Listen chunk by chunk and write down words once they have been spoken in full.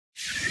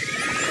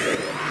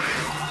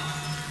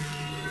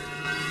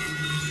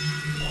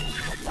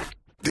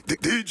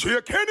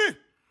DJ Kenny,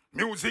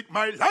 music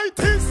my light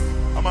is,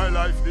 and my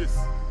life this.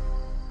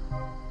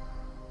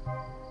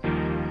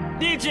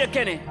 DJ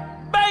Kenny,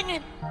 bang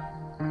it.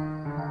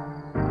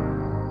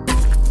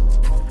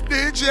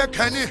 DJ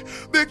Kenny,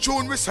 big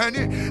tune with Sunny.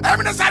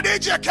 Eminence of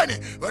DJ Kenny.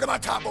 What am I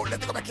talking about?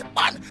 Let's go make it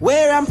fun.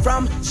 Where I'm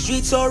from,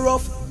 streets so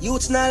rough.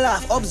 Youths not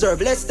laugh, observe,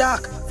 let's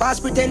talk.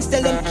 Fast pretense,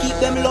 tell them keep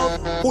them love.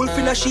 Wolf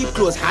in a sheep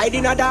clothes, hide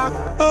in a dark.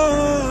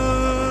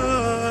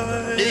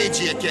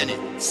 DJ Kenny,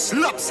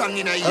 slap song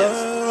in a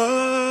ears.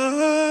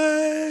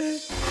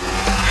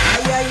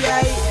 Ay, ay,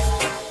 ay.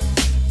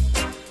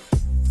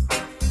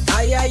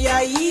 Ay, ay,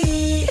 ay.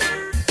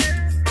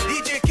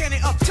 DJ Kenny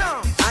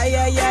uptown. Ay,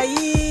 ay, ay.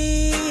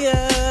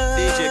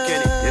 DJ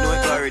Kenny, you know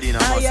it already in a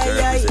must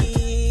represent.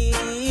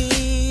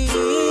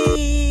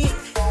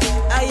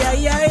 Ay,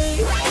 ay, ay.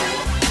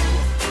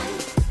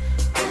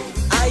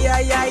 Ay,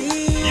 ay, ay.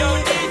 Yo,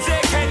 DJ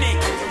Kenny.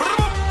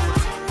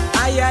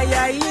 Ay, ay,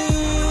 ay.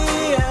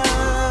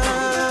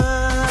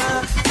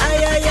 Ay,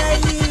 ay, ay.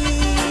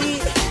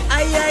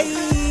 Ay, ay.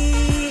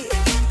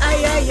 Ay,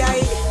 ay,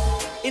 ay.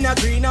 In a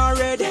green or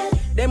red,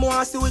 them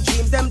want to see we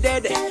dreams, them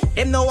dead.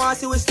 Them no want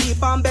to see we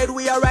sleep on bed.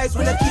 We arise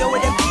with a care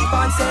with them keep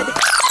on said.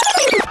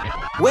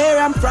 Where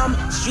I'm from,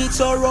 streets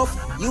so rough.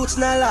 Youths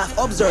not laugh,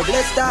 observe,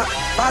 let's talk.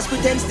 Fast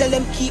pretense, tell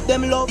them keep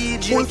them love.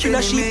 Wolf in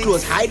a sheep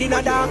clothes, hide in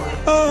a dark.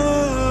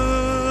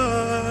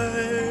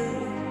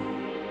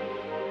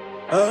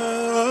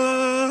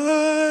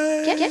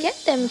 Get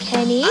them,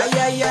 Kenny. Ay,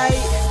 ay, ay.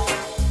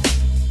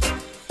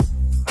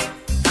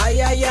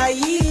 Ay, ay,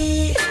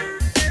 ay.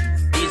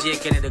 DJ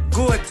Kenny the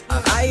good.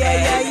 Ay,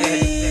 ay, ay.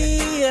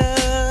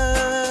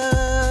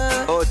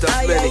 Out of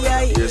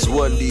many, there's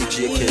one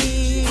DJ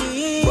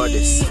Kenny.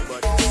 Bodies.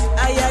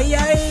 Ay, ay,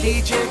 ay.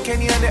 DJ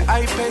Kenny and the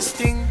eye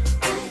pesting.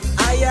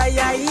 Ay, ay,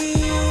 ay.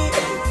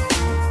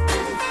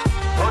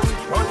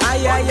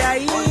 Ay, ay,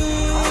 ay.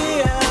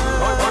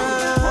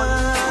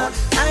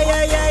 Ay,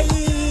 ay, ay.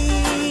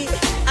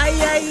 Ay,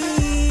 ay.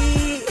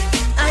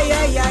 Ay,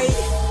 ay, ay.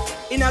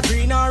 In a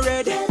green or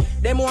red,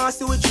 them want to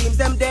see we dreams,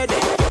 them dead.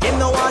 Them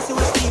no want to see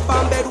we sleep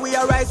on bed. We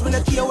arise when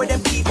the care with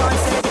them keep on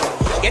said.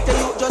 Get the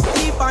youth, just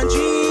sleep and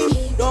dream.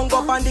 Don't go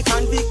on the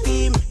convict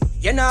team.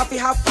 You know if you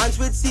have fans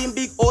with seeing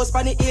big hoes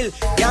on the hill.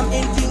 Damn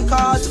in thing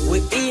cars,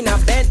 we in a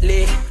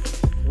Bentley.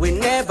 We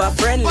never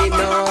friendly,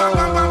 no.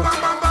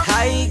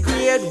 High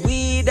grade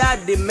weed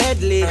at the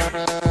medley.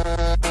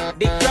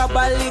 The grab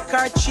a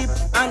liquor chip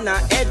and a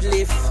head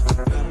lift.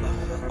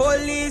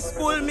 Police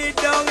pull me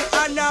down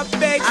and a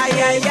beg. Ay,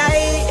 ay,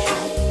 ay.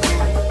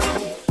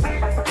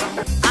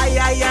 Ay,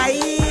 ay, ay.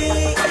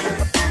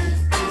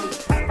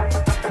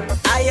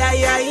 Ay,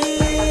 ay, ay.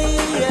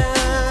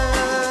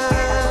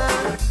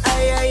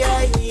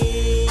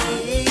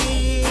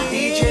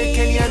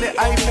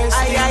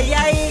 Ay, ay,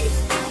 ay.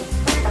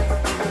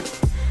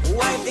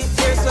 Wipe the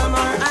tears from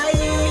our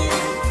eyes,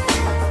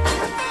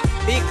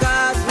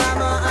 because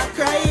mama I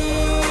cry.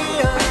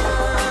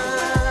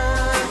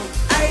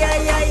 Ay,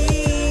 ay, ay.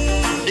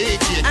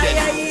 DJ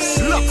Kenny,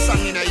 slap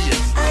song in a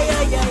ears. Ay,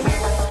 ay, ay.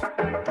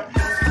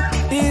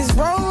 These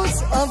roads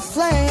of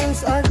flames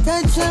are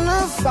catching a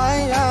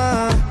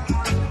fire.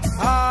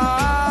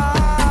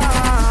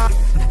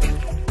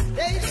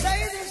 They say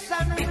this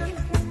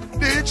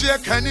DJ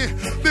Kenny,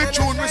 big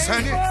tune with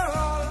Sunny.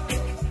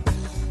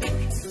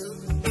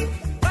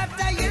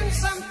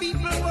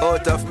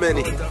 Out of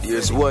many,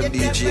 there's one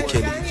DJ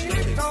Kenny.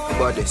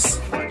 Bodies.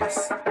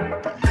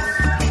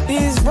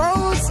 These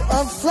roads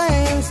of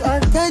flames are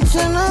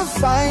catching a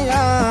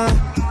fire.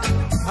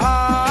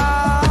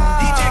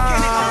 DJ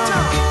Kenny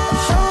uptown.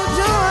 Showed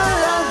you I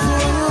love you,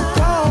 you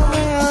call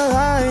me a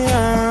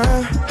liar.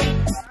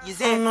 You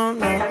say no.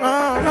 DJ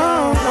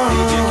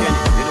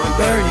Kenny, you know it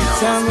already now.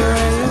 Tell me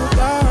where you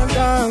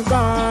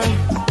gone.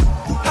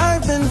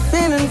 I've been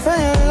feeling for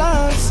your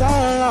love so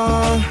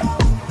long.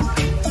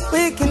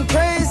 We can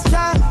praise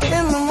Jah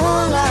in the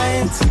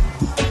moonlight.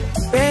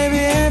 Baby,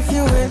 if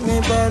you with me,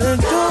 better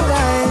do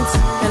right.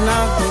 And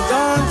I've been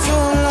gone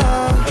too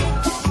long,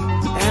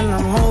 and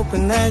I'm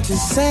hoping that you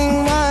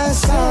sing my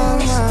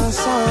song.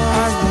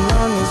 I've been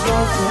on this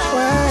road for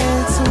way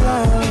too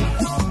long.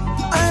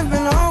 I've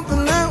been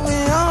hoping that we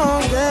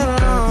all get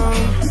along.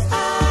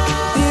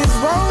 These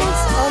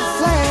roads of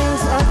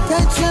flames are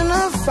catching a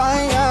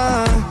fire.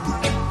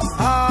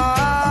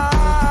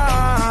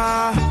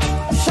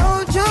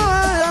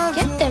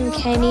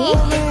 Kenny.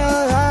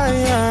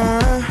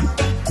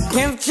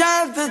 Give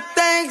Jah the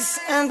thanks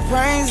and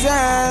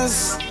praises.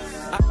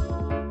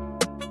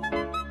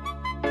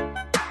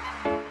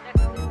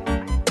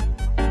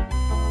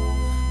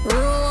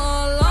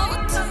 Roll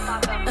out.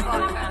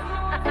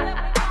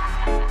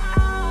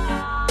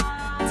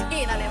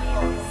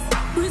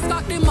 Chris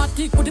got the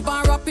Matic, put it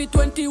on rapid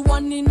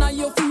 21 in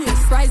your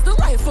face. Rise the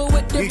rifle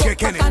with the DJ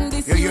Kenny,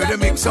 you hear the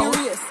mix sound?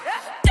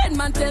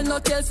 Man tell no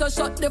tale, so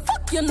shut the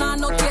fuck you nah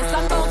no case.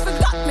 And don't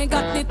forget me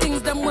got the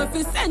things them if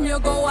you send you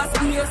go a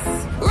space.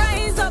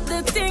 Rise up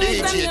the things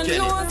DJ them you Kenny,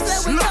 know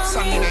say we slap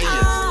song in coming a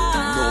on.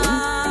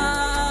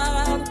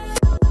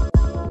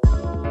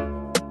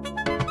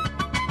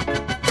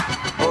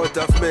 Out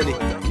many.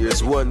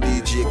 Here's one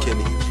DJ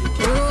Kenny.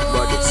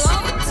 Bodies.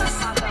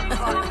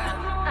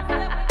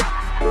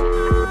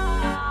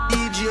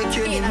 DJ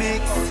Kenny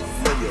mix.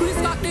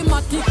 Please got the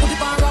Matic, put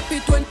it on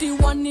rapid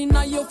 21 in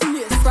your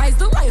face. Rise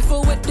the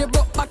rifle with the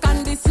broke back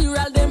and the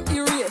serial them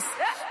erase.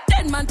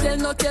 10 man tell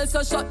no tell,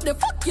 so shut the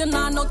fuck you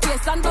nah no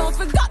case. And don't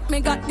forget me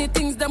got the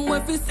things them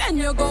if we send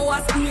you go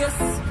a space.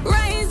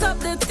 Rise up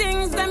the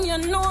things them you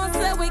know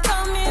say we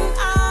coming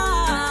out.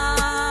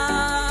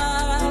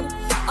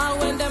 And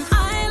when them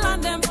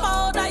island them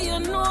powder you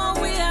know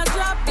we a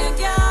drop the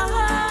gas.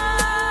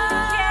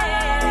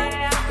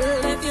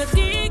 Let you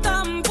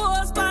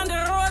decompose on the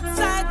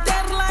roadside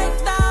dead like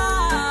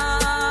that.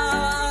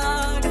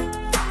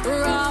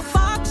 Raw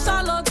fuck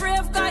shallow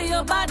grave cause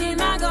your body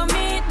not gonna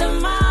meet the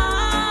man.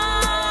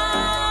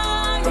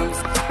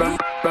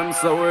 Them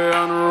so we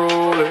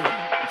unruly,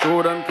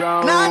 show them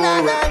can't Nah.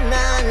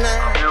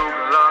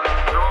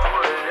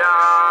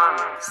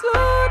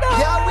 slow down.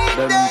 Yeah, we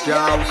Them there,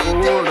 can't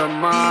fool the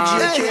man.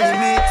 DJ Kenny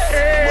mix.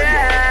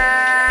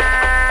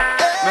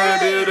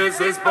 Maybe this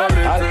is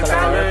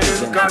politically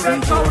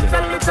incorrect. Don't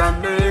tell it on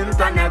the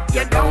internet.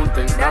 You don't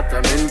think that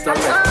an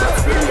intellect, but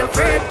still you're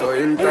afraid to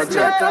interject. It's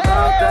not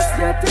about us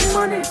getting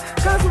money,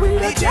 cause we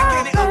are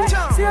can't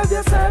save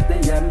yourself the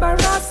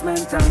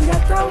embarrassment and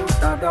get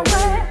out of the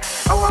way.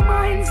 Our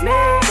minds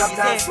made up,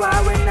 that's why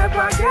we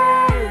never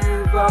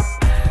gave up.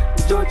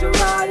 Jojo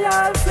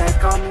Royal say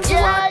come to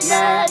what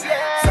next.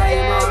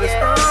 Same old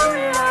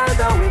story,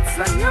 although it's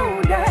a new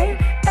day.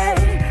 Hey,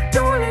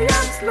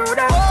 Julian slow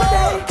down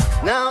today.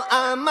 Now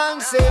a man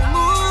say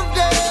move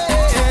them.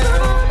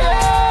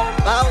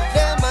 Out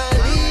them my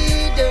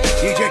leader.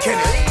 DJ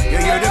Kenny, you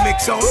hear the mix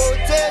sound? Go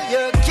tell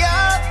your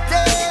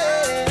captain.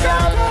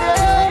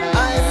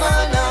 I'm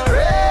on a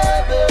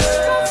rebel.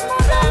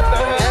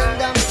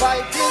 And I'm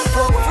fighting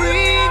for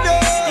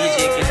freedom. DJ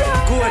Kenny,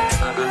 good.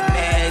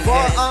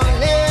 For our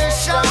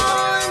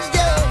nations,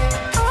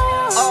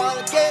 yeah. All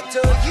get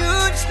to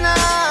youths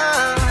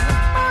now.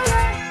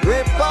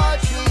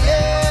 Repatriation.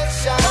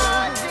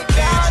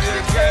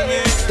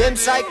 Them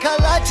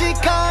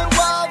psychological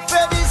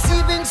warfare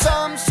deceiving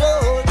some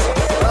souls.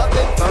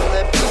 Robbing from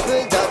the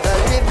people that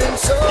are living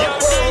so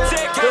poor.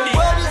 The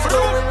world is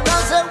going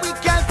on, so we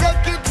can't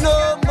take it no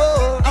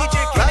more.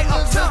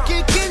 Rivals will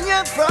kick in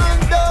your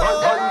front door.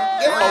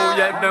 Oh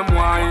yeah, them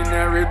want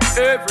inherit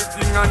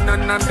everything and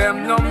none of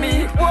them know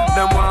me.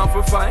 Them want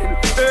to find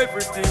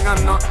everything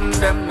and nothing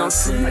them no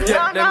see.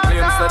 Yet them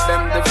claims that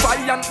them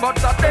defiant, but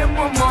that them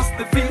we must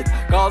defeat.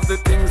 Cause the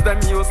things them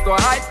used to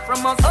hide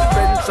from us,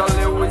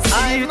 eventually we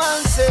see it.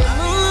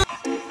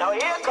 Now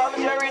here comes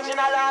the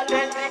original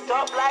authentic,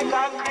 top like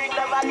concrete,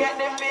 never get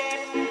the beat.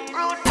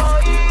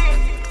 Rudeboy,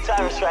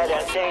 Tarrus right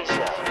there,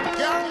 Deja.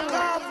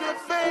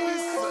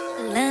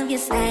 Love your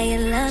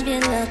style, love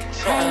your look,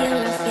 how you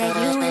look, yeah,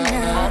 you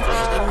enough.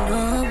 You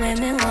know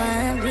women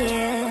want,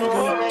 baby.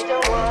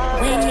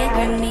 When you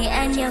grab me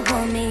and you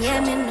hold me, yeah,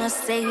 me no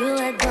say you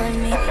adore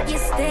me. You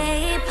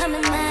stay on my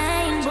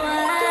mind, boy.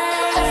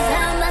 I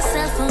found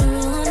myself a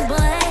rude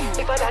boy.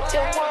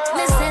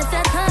 Me said to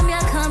come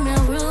here,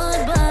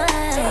 rude boy.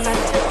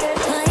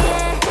 Oh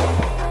yeah,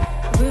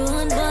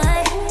 rude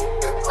boy.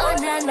 Oh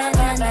na.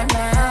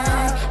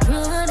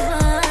 Rude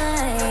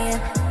boy.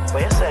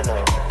 What you say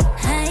now?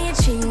 How you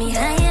treat me,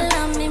 how you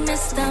love me,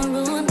 Mr.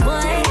 Rude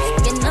Boy.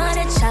 You know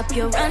the chop,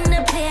 you run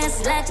the place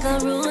like a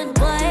rude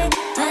boy.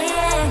 Oh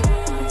yeah,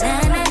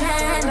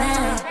 na.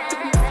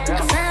 I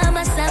found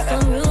myself a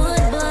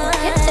rude boy.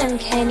 Get them,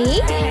 Kenny.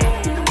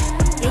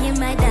 Yeah, you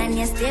my dad,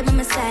 you stay by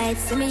my side.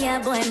 See me, yeah,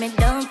 boy, me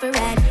down for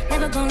ride.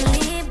 Never gonna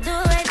leave, do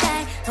or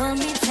die. Hold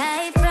me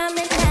tight from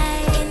the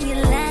night. In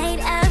your light,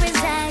 I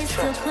reside.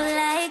 So cool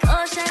like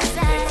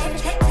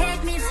Oceanside.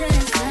 Take me to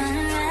the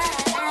sunrise.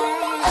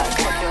 I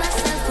found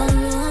myself a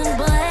rude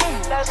boy.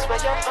 That's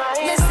where you're fine.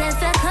 Listen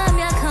to come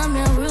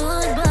here,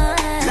 rude boy.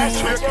 That's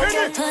where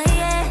Kenny. Oh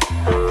yeah,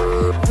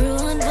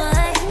 rude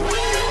boy.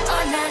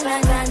 Oh na.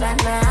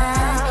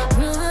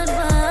 Rude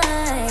boy.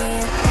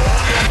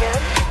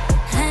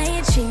 How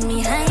you treat me,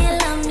 how you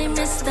love me,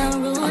 Mr.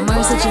 Rude Boy.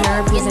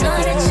 You know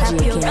the chop,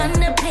 you run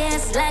the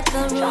place like a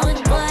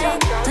rude boy.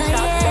 Oh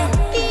yeah,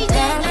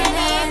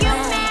 na.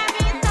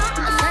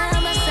 I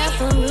found myself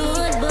a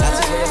rude boy. That's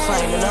where you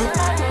find me now.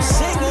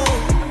 Sing it.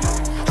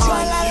 Oh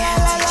la.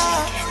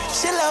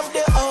 She love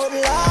the old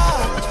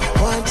love.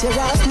 Want to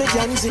rock me,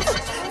 Janzi.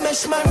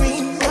 Mesh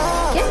Marina.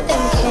 Get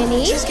them,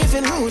 Kenny. She's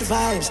giving rude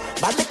vibes.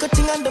 Bad little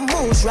thing on the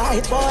moves,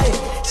 right, boy?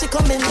 She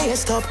come in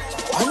laced up.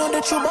 I know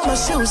the truth about my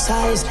shoe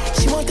size.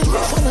 She wanted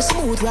rough on a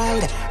smooth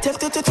ride.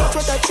 Tempted to touch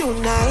with her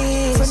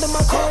tonight. Friend of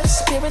my course,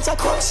 spirits of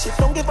course. She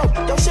don't give up,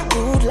 don't she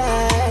rude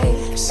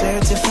like.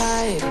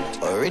 Certified,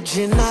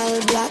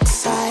 original black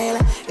style.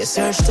 You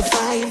search to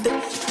find I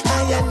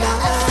and I.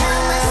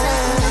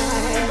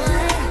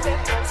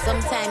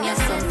 Sometimes you're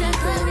some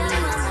people you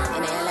meet,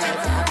 and you like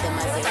to have them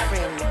as a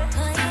friend,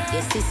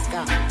 your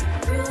sister.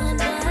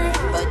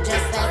 But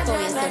just like how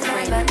you're a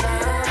friend,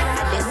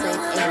 this way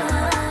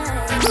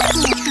it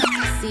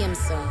Same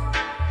song.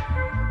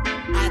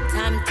 A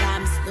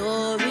tam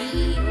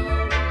story.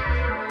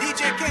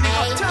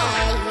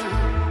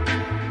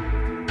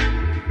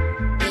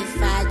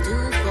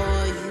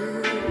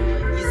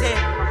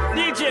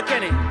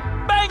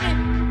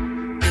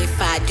 If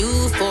I do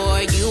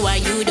for you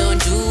and you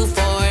don't do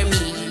for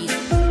me,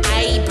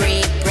 I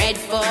break bread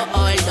for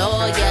all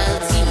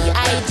loyalty.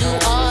 I do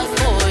all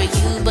for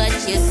you, but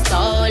you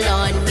stall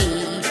on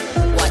me.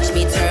 Watch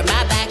me turn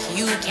my back,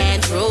 you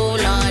can't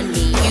roll on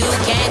me. You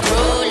can't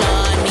roll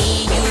on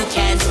me, you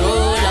can't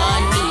roll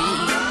on me.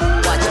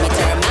 Watch me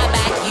turn my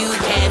back, you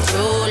can't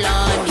roll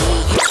on me.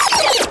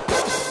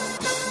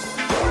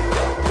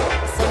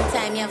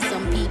 Sometimes you have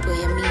some people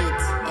you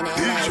meet and I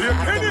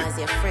have them as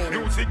your friend.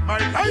 Music, my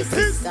life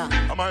this.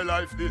 My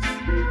life this.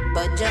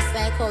 But just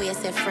like how you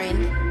say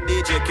friend,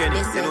 DJ Kenny,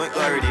 you know it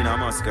already in a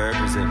mask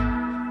represent.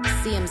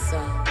 Same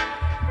song.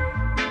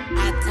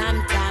 A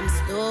tam-tam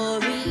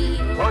story.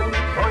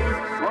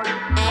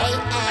 Hey,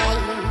 hey.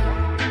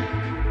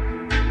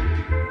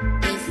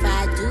 If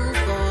I do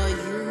for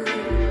you,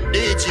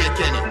 DJ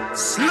Kenny,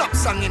 slap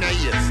song in her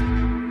ears.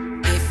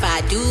 If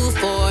I do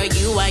for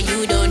you and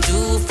you don't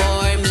do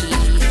for me,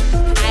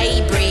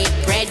 I break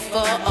bread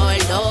for all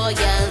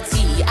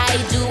loyalty. I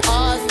do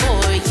all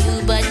for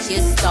you, but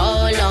you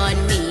stall on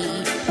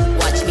me.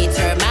 Watch me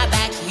turn my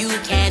back, you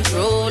can't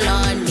roll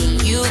on me.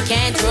 You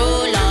can't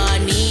roll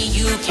on me,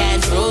 you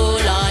can't roll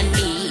on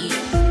me.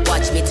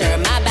 Watch me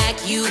turn my back,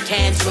 you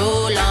can't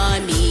roll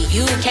on me.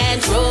 You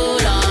can't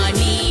roll on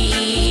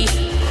me.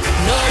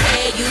 No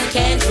way you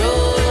can't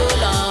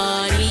roll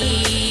on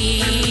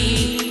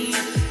me.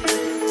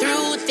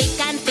 Through thick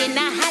and thin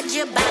I had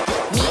your back.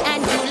 Me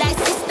and you like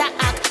sister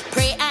act.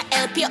 Pray I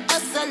help you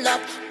hustle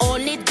up.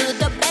 Only do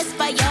the best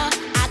for you.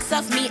 Acts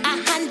of me I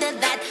handle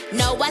that.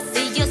 Now I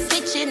see you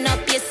switching up.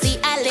 You see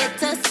a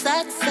little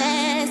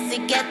success.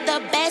 You get the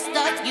best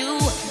of you.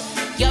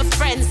 Your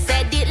friends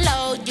said it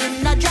loud. You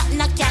no drop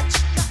no catch.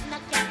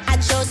 I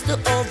chose to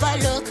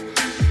overlook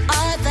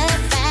all the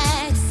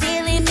facts.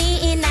 Sealing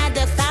me in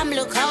the fam.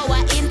 Look how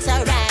I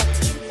interact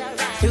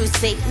through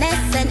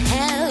sickness and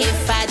health.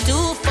 If I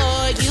do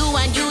for you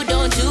and you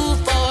don't do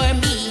for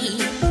me,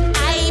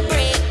 I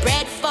break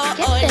bread for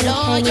all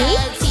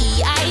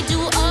loyalty. I do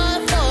all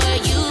for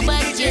you,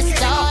 but you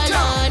stall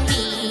on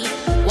me.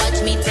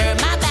 Watch me turn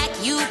my back,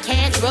 you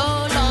can't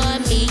roll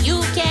on me.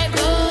 You can't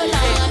roll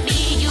on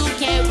me, you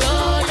can't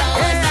roll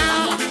on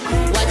me.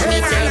 Watch me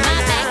turn my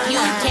back,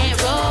 you can't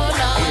roll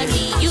on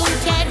me. You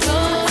can't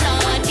roll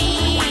on me.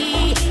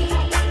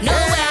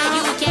 Nowhere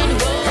you can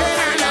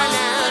roll on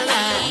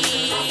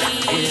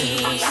me.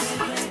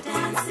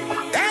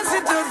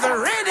 Dancing to the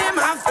rhythm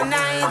of the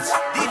night.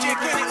 DJ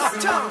Kenny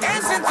uptown.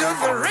 Dancing to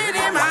the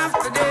rhythm of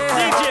the day.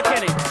 DJ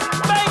Kenny,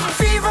 bang!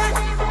 Fever,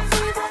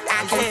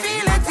 I can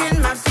feel it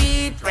in my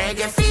feet.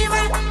 Reggae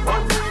fever,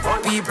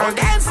 people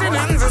dancing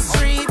on the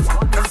street.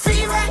 The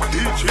fever,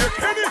 DJ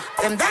Kenny,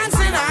 them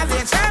dancing all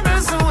their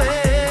troubles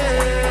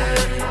away.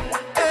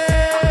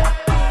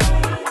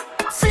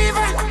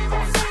 Fever,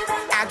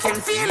 I can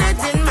feel it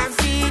in my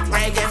feet.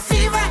 Reggae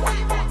fever,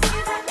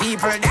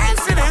 people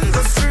dancing on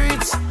the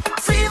streets.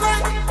 Fever,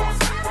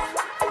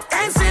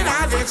 dancing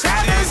all their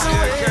troubles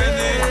away.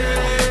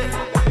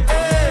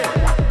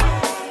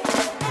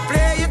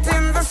 Play it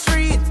in the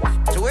street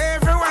to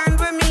everyone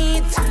we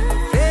meet.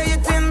 Play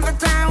it in the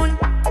town,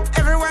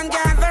 everyone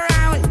gather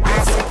round. I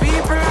see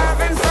people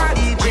having fun.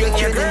 Bring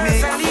your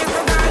girls and leave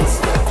the dance.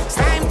 It's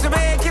time to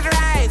make it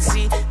right.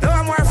 See, no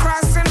more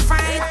fuss and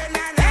fight.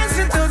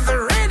 Dancing to the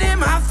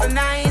rhythm of the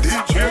night.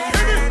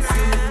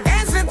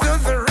 Dancing to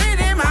the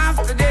rhythm of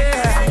the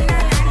day.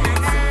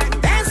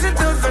 Dancing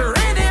to the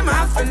rhythm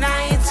of the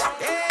night.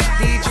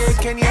 DJ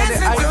Kenny and the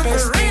Dancing to the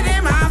iPad.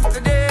 rhythm of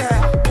the day.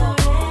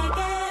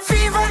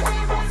 Fever,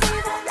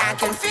 I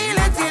can feel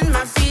it in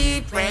my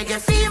feet. Reggae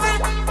fever,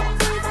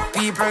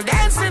 people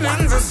dancing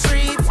on the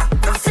street.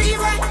 The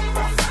fever,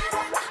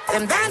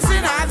 them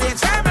dancing all their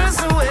troubles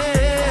away.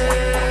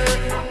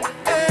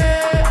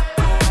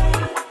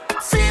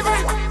 Fever,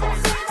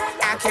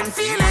 I can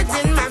feel it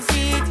in my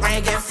feet.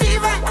 Reggae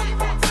fever,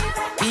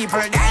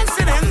 people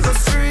dancing on the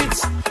streets.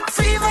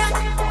 Fever,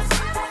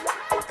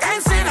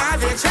 dancing all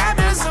their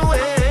troubles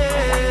away.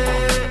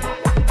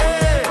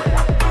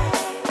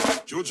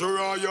 Juju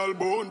Royal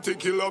Bone to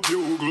Killa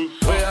Bugle.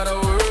 We are the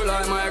world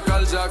like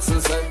Michael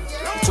Jackson said.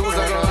 Choose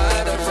to go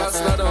ahead and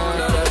faster down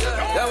the road.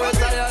 Yeah, we're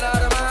tired of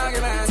the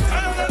argument.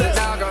 They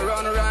now go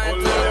run right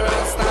to the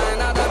rest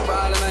of the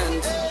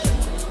parliament.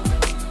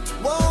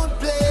 Won't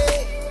play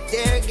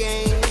their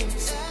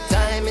games.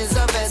 Time is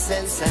of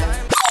essence.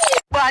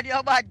 Bad,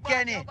 you bad,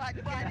 Kenny.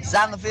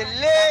 Song for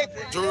lick.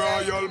 Juju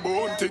Royal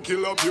Bone to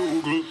Killa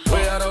Bugle.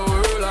 We are the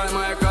world like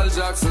Michael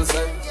Jackson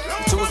said.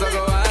 Choose to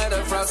go ahead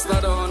and faster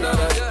down the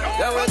road.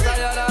 Yeah, we're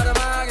tired of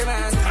the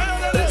argument.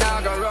 They now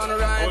go run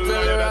right to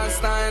the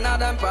rest of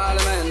the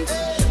parliament.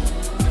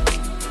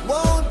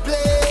 Won't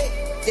play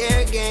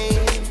their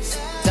games.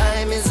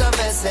 Time is of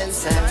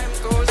essence.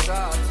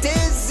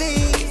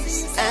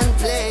 Disease and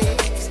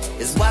plagues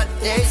is what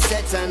they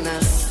set on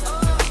us.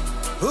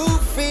 Who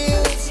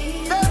feels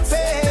the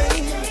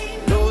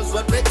pain knows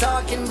what we're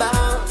talking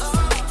about.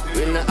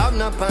 We don't have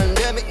no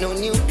pandemic, no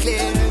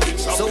nuclear.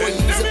 So we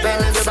use a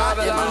pen and stop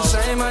them out.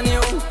 Shame on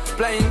you,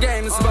 playing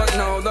games, but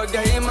now the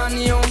game on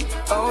you.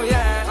 Oh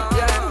yeah,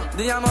 yeah.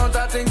 The amount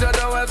of things you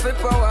do well for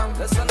power.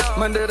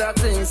 Man did that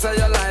thing so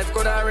your life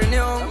could have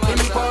renew.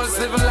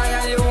 Impulsive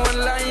liar, you won't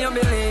lie, you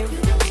believe.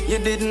 You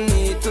didn't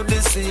need to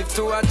deceive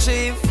to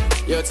achieve.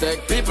 You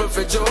take people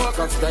for joke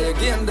after you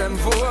gain them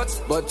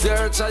votes. But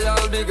your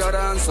child bigger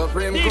than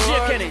Supreme Court.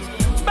 DJ Kenny,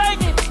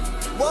 bang it.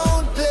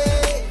 Won't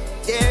play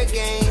their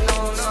game.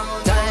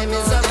 Time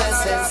is of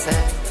essence.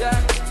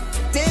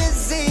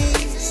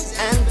 Disease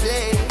and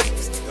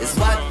plagues is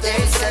what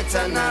they set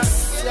on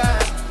us.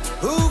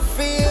 Who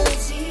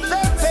feels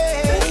the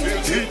pain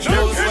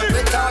knows what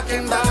we're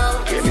talking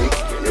about. We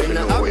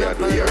no have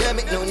no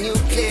pandemic, no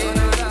nuclear.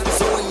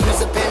 So we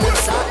use a pen and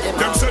sort them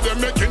Them out. say they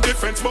making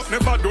difference, but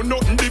never do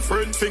nothing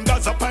different.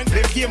 Fingers up and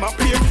them game a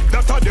play.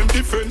 That are them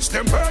difference.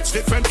 Them words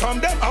different from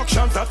them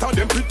actions. That are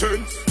them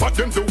pretend. What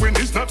them doing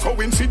is not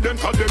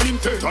coincidental. Them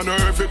intent. And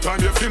every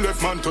time you feel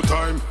left man to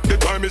time. The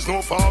time is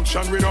no for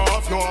action. We don't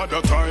have no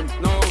other time.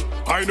 No,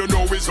 I don't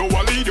know is how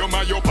I lead you.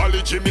 My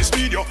apology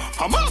mislead you.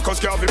 I'm Marcus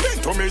Garvey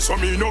meant to me, so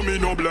me no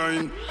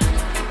blind.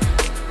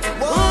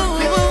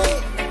 Won't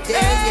play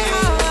their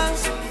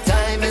games.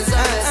 Time is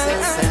our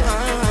essence.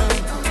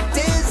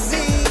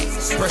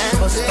 Disease and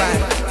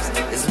plagues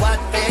is what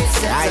they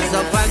set on us. Rise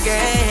up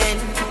again.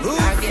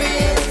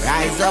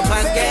 Rise up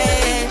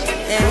again.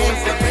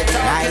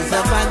 Rise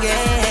up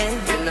again.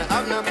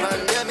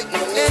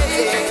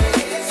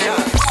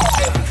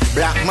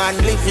 Black man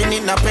living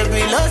in a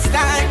perilous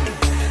time.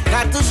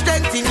 Got to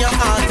strengthen your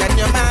heart and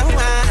your mind.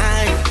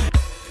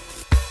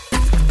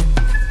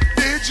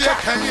 DJ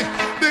Kenny,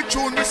 big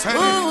tune we send.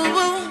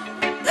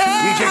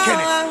 DJ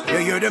Kenny, you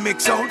hear the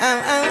mix sound?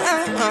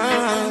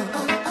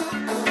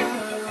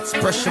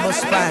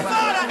 Spragga.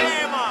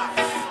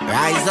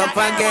 Rise up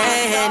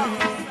again.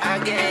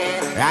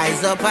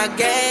 Rise up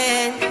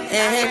again.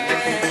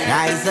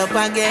 Rise up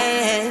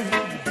again.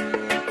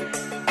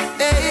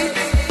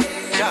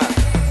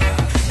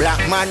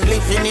 Black man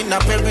living in a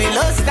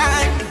perilous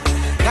time.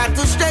 Got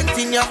to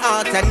strengthen your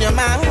heart and your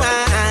mind.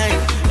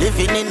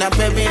 Living in a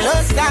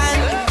perilous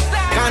time.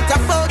 Can't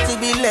afford to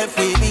be left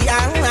way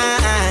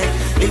behind.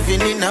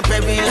 Living in a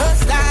perilous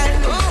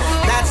time.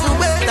 That's the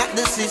way that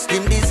the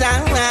system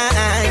designed.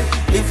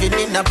 Living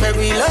in a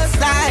perilous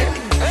time.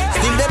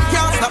 Still them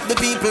can't stop the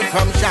people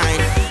from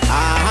shine.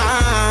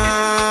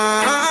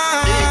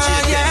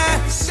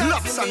 Yeah.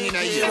 Love song in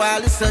a year.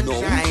 While the sun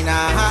shine.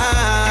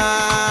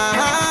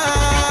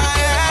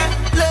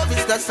 Love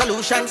is the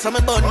solution, so me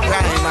burn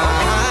crime.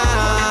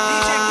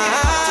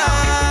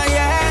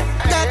 Yeah.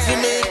 Got to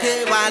make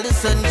it while the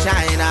sun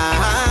shine.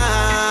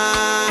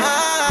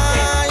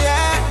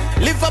 Yeah.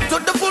 Live up to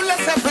the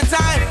fullest every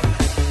time.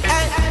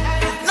 Hey.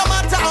 No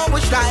matter how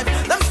we strive,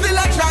 them still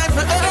a trying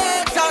for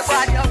hate us.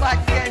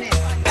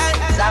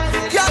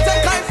 Can't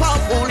take life for a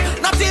fool,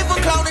 not even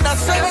clown in a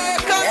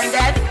circus.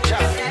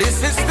 This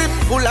system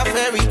full of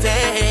fairy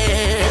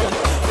tale.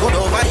 Good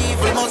over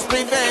evil must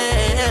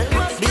prevail.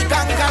 The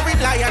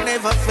conquering lion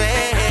never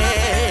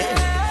fail.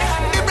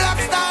 The black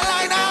star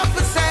line up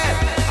for sale.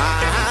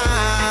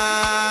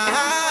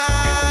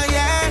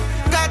 Yeah.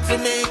 Got to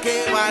make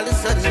it while the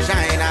sun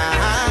shine.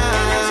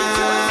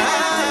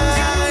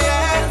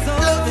 Yeah.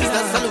 Love is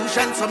the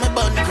solution, so me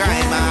burn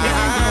crime.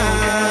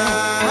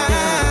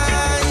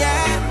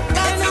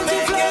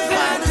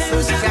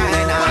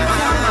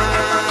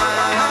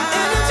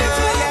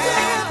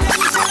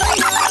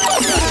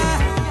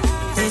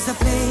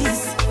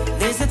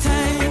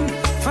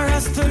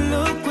 To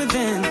look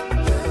within,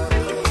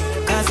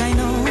 'cause I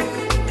know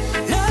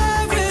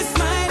love is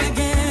mine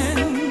again.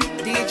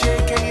 DJ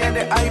Kenny and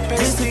the iPad.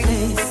 There's a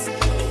place,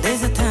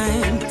 there's a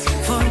time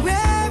for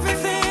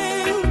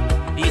everything.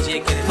 DJ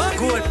Kenny, but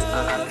good,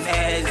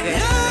 amazing.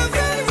 Love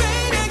will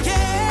reign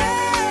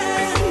again.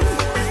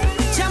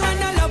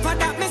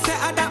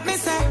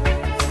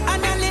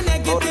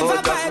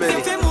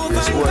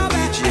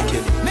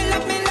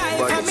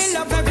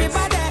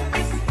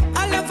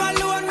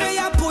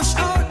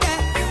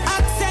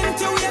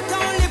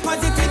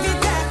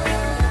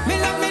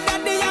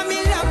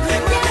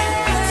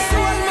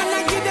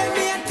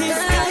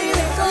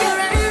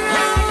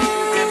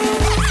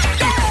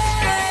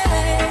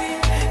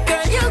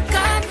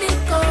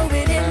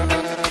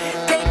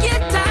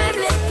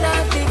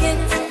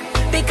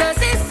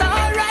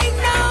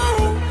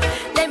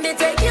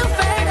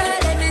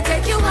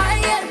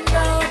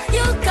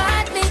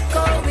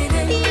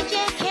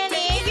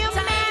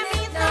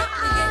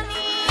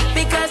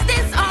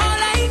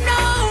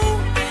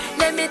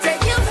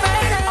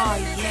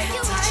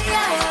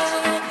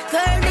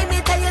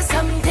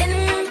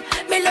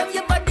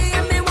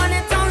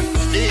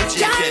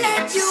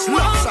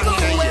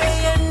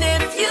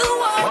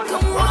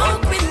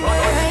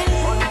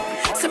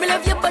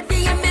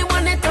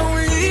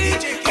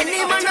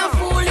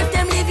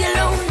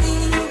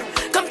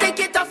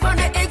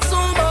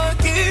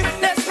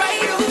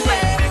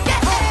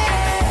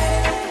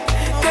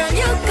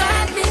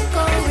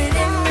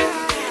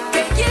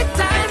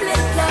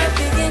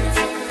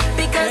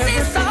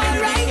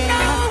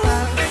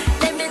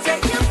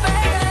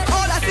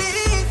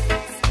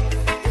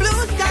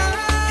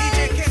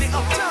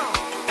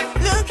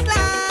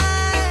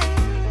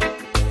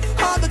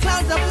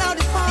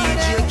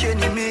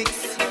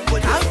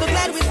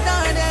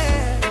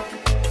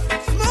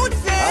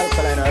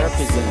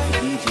 represent for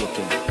DJ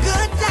Kenny.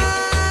 Good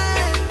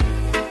time.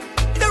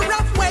 The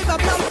rough wave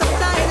of love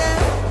subsided.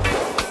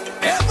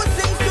 Ever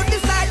since you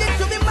decided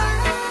to be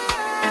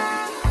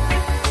mine,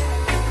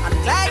 I'm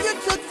glad you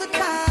took the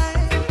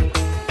time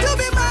to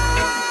be mine.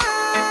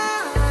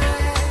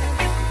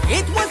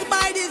 It was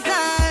by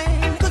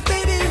design, 'cause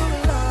baby you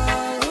will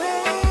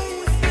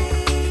always be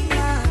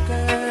my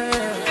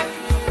girl.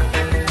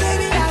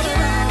 Baby I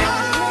will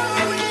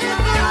always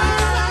be my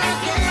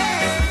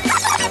girl.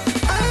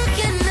 How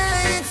can I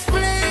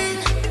explain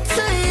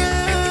to you,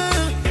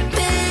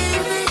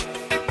 baby?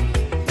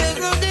 There's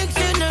no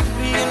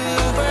dictionary in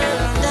the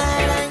world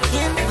that I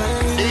can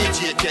find. DJ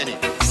Kenny.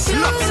 So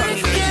I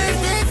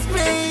can't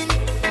explain.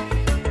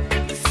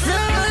 So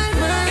I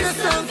write a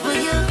song for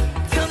you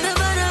from the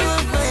bottom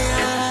of my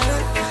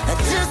heart. I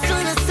just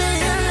wanna say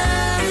I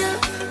love you,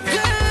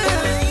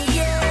 girl.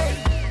 Yeah,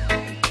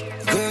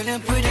 girl,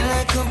 you're pretty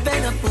like a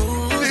bed of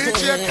food.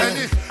 DJ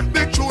Kenny,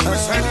 big tune we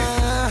send it.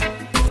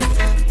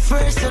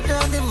 First of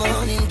the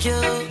morning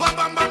dew. Bam,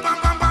 bam, bam, bam,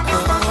 bam, bam,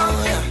 bam, bam,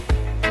 bam.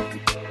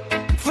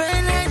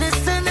 Friend like the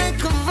sun that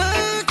come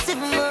out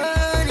every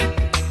morning.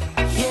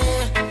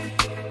 Yeah,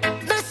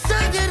 that's so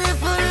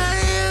beautiful on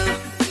you.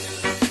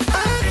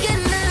 How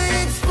can I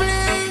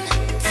explain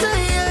to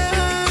you,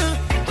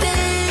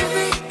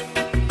 baby?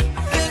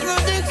 There's no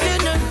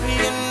dictionary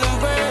in the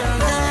world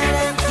that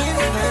I can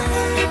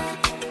find.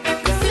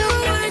 Few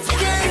words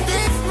can't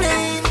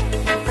explain.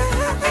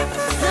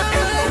 So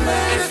I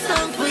write a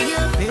song for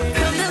you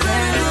from the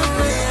bottom of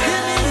my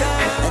heart.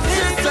 I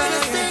just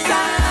wanna say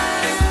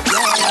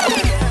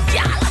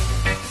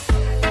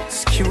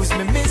Excuse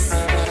me, miss,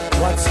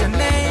 what's your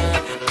name?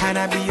 Can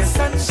I be your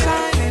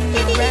sunshine in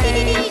the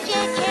rain? DJ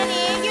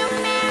Kenny, you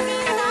made me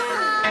so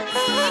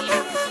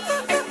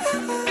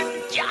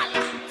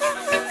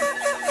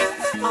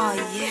Oh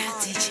yeah,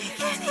 DJ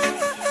Kenny.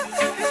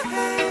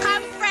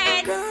 Come,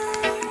 friend.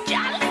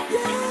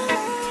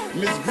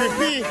 Miss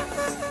Grippy.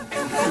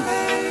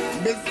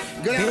 Miss,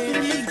 good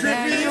afternoon, Miss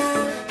Grippy.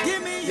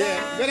 Yeah,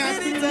 good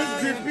afternoon, Miss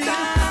Grippy.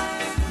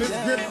 Miss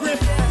Grip Grip.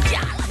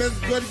 Miss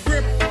Good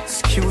Grip.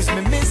 Excuse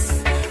me, miss,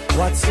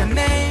 what's your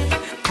name?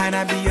 Can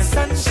I be your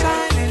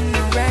sunshine in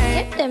the rain?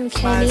 Get them,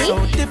 Smile Kenny. so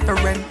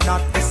different,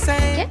 not the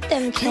same. Get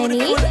them, Kenny.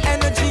 Beautiful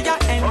energy, I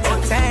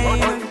entertain.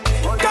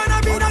 Gonna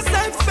be the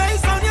safe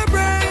space on your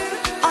brain.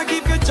 I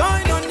give you joy,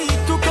 no need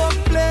to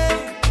complain.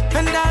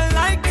 And I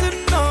like to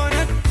know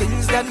the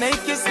things that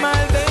make you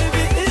smile,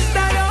 baby. Is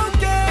that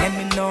okay? Let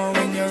me know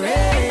when you're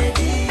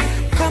ready.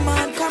 Come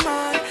on, come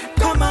on,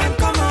 come on,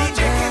 come on,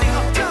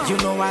 girl. You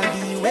know I'll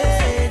be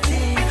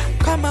waiting.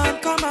 Come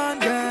on,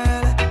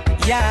 girl.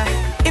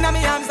 Yeah, in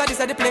my arms, that is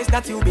the place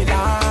that you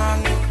belong.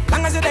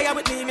 Long as you're there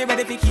with me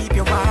ready to keep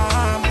you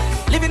warm.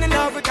 Living in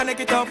love, we connect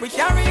it up, we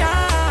carry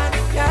on.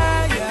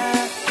 Yeah,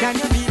 yeah. Can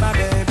you be my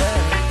baby?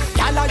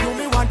 Y'all you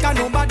me want, can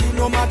nobody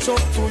no match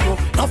up to you.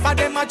 Enough of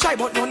them I try,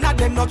 but none of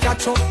them no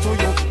catch up to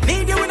you.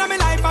 Need you in my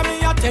life, and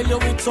me I tell you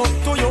it's up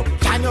to you.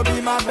 Can you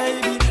be my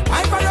baby?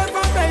 My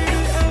forever baby.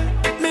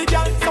 Me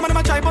girl, some of them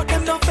I try, but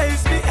them don't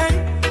face me.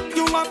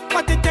 You have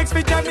what it takes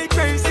me, drive me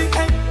crazy.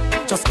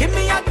 Just give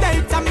me a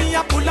date and me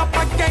a pull up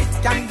a gate.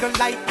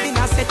 Candlelight in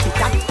a set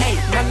it at 8,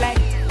 no light.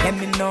 Let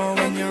me know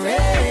when you're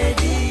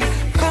ready.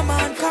 Come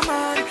on, come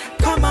on,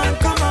 come on,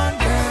 come on,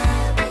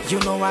 girl. You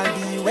know I'll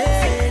be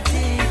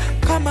waiting.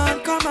 Come on,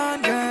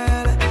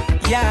 girl.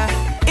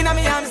 Yeah, in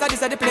my arms, that is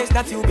the place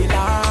that you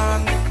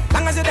belong.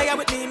 Long as you're there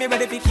with me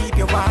ready to keep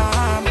you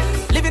warm.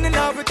 Living in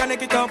love, we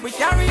connect it up, we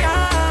carry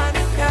on.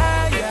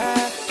 Yeah,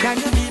 yeah. Can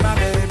you be my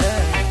baby?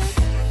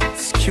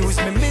 Excuse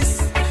me,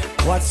 miss,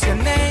 what's your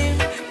name?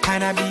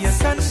 Can I be your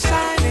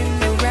sunshine in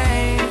the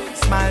rain?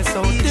 Smile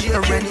so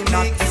different,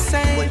 not the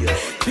same.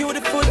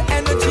 Beautiful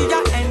energy,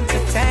 I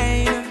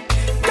entertain.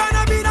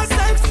 Gonna be the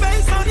safe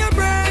space on your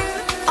brain.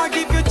 I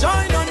give you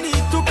joy, no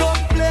need to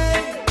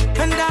complain.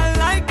 And I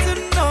like to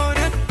know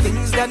the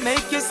things that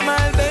make you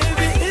smile,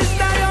 baby. Is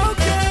that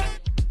okay?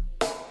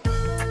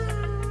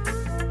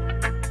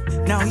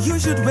 Now you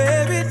should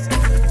wear it.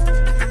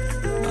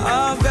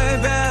 Oh,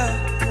 baby.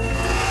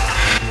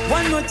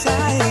 One more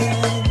time.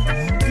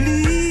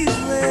 Please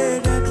wear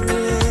that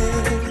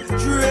red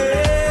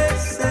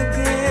dress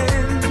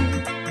again.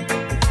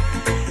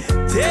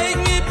 Take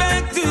me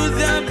back to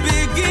the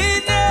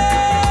beginning.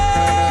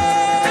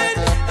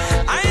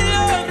 I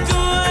love to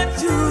watch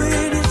you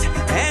in it,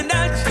 and I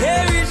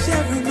cherish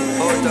every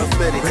minute. All the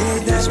medic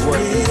is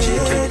one DJ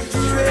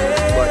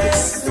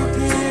dress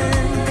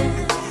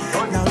again.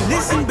 Now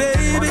listen,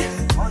 baby,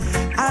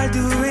 I'll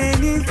do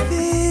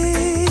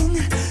anything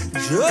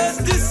just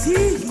to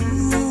see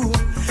you.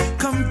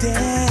 Come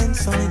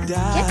dance on it,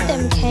 darling. Get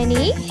them,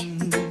 Kenny.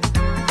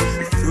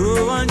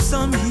 Throw on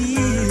some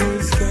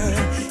heels, girl.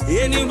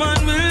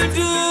 Anyone will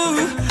do.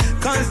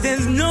 'Cause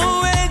there's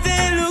no way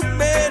they look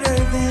better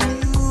than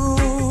you.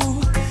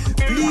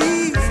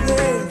 Please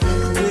wear the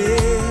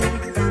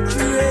red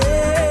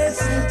dress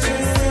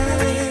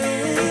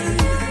again.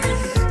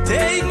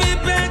 Take me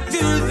back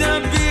to the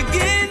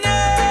beginning.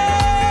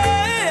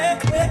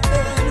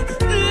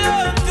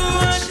 Love to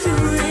watch you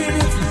in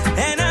it,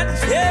 and I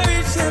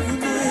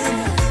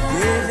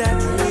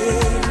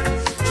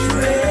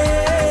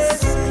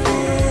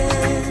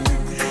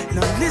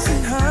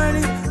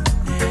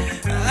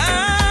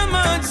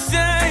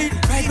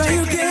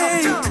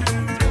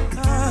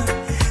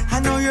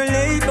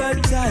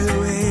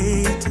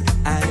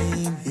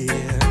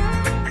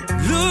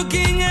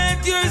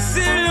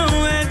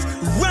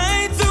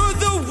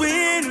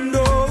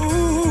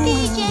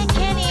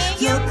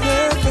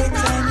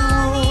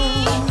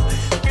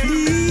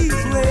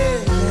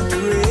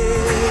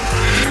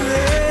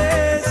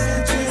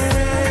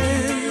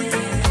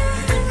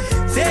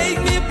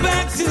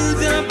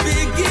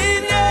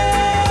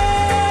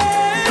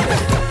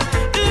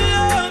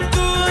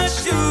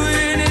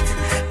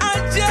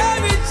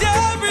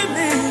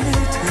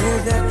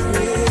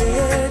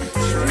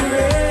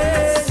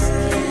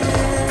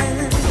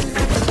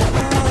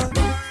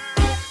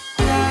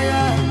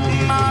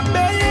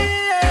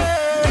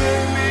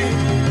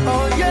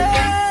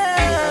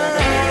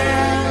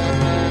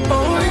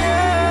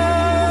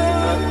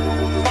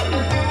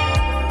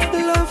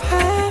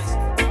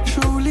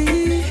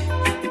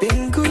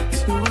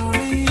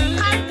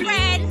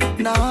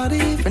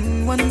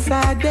one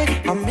sad day,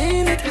 a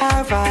minute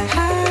have I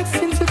had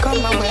since you come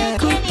my way.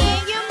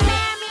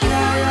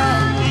 Yeah, yeah,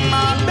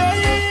 my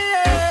baby.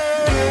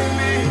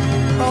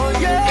 Oh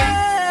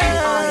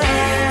yeah,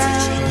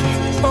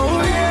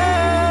 oh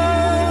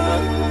yeah.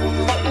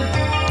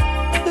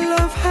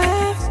 Love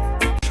has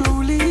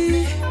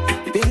truly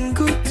been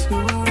good to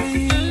me.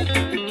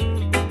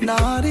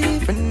 Not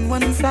even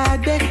one sad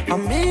day, a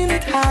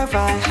minute have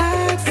I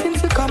had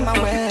since you come my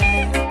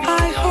way.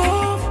 I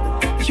hope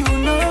you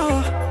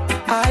know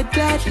I'd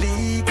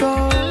gladly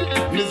go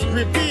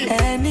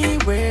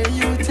anywhere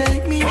you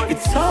take me.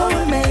 It's so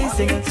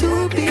amazing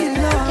to be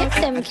loved.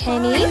 Get them,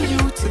 Kenny. You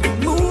to the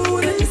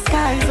moon and the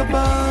skies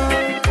above.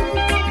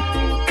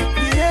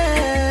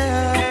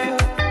 Yeah,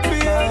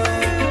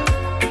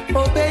 yeah.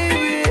 Oh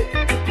baby,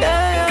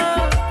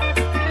 yeah.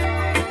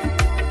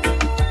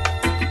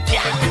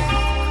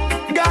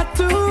 Got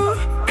to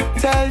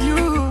tell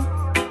you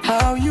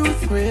how you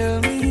thrill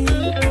me.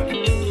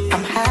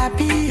 I'm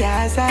happy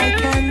as I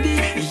can be.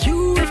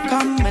 You have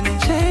come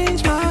and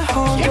changed my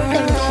whole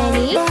world.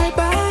 Bye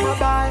bye,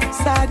 bye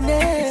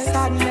sadness,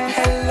 sadness.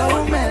 Hello,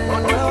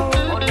 mellow.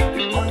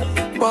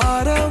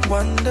 What a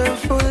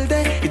wonderful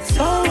day. It's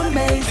so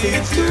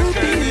amazing to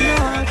be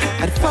loved.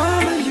 I'd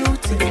follow you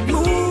to the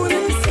moon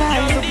and the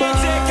skies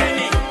above.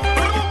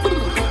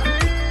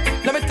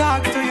 Let me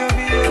talk to you,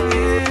 baby.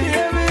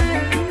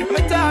 Let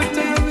me talk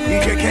to you, baby.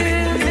 DJ Kenny,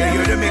 yeah,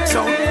 you're the mix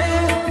on.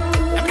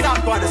 Let me talk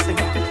about the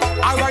singer.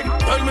 Alright,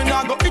 tell me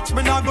now go itch,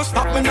 me now go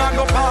stop, me now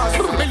go pass.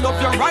 Me love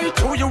you right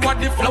through you are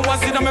the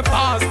flowers in my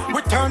past.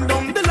 We turn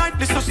down the light,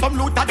 this is some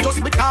loot that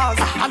just because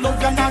I love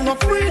you now, no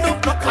freedom,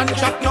 no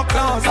contract, no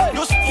clause.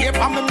 Just keep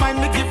on my mind,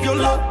 me give you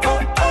love.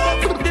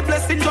 The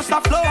blessing just a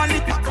flow and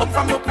it come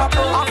from up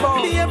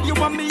above. Babe, you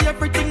want me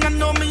everything, I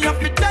know me have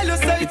to tell you,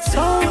 say it's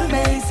so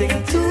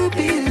amazing to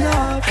be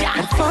loved.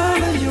 I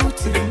follow you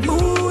to the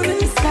moon and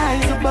the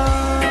skies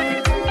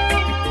above.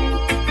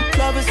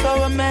 Love is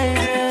so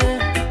amazing.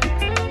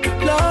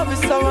 Love is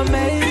so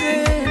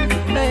amazing,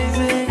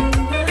 amazing.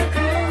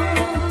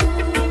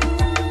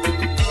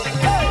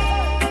 Hey.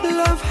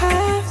 Love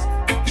has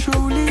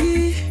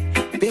truly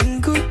been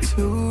good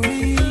to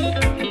me.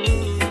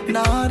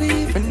 Not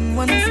even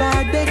one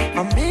sad day,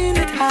 a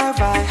minute have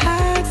I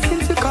had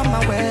since you come my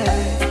way.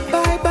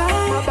 Bye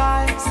bye,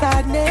 bye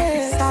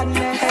sadness,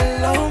 sadness.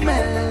 Hello,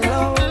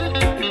 mellow.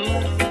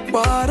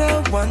 What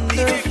a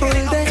wonderful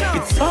day.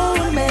 It's so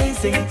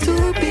amazing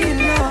to be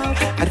loved.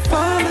 I'd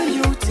follow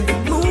you to the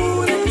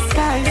moon and the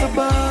skies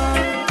above.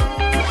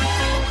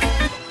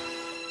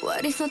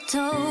 What if I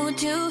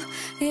told you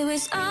it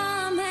was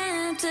all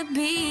meant to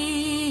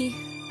be?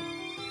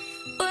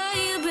 Will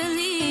you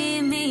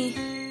believe me?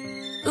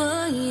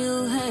 Will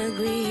you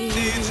agree?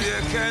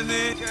 DJ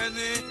Kenny.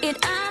 It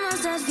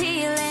almost that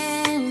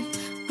feeling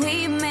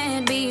we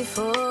met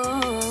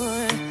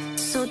before.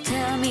 So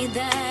tell me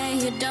that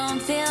you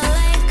don't feel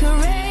like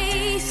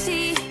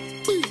crazy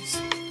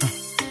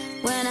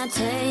when I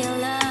tell you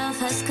love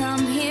has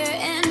come here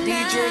and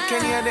DJ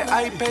Kenny and the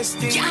iPest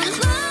thing.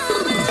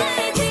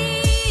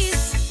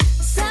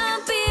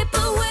 Some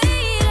people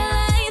wait a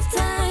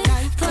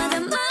lifetime for the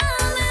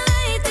moment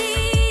like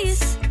this.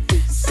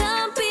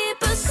 Some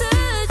people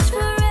search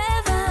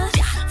forever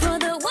for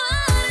the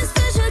one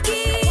special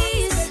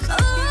kiss.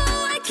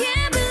 Oh, I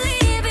can't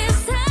believe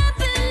it's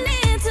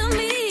happening to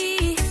me.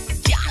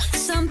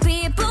 Some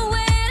people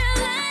wait a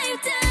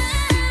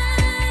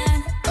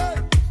lifetime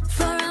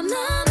for a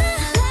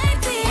moment like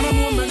this. On a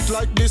moment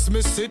like this,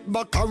 me sit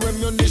back and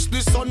reminisce.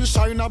 The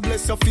sunshine, I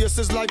bless your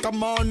faces like a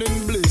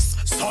morning bliss.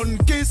 Sun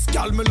kiss,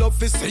 girl, me love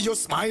to see you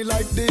smile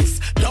like this.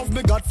 Love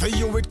me God for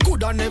you, it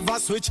coulda never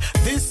switch.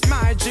 This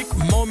magic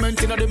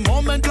moment, in the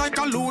moment like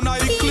a lunar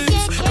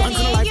eclipse. Once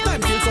in a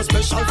lifetime, feel so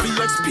special for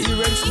you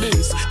experience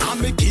this.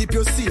 And me keep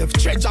you safe,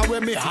 treasure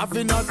where me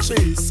having a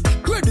chase.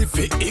 Ready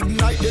for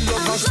ignite the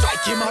love and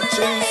strike him a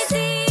chase.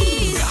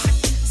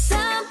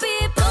 Some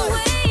people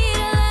wait a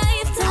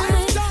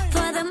lifetime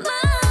for the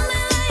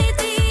moment like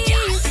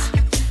this.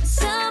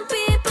 Some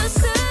people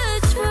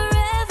search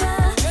forever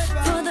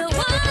for the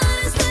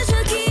one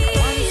special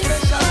kiss.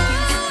 Oh,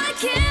 I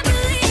can't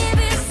believe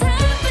it's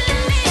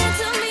happening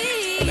to me.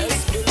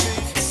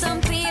 Some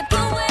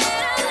people wait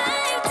a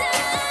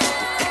lifetime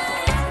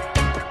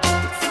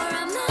for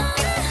a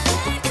moment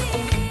like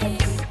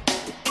this.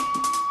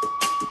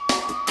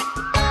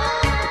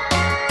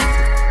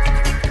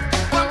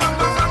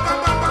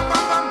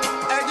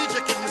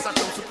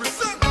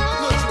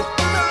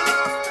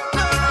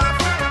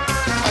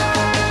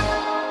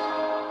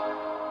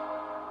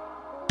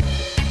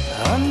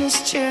 On this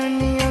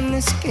journey, on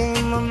this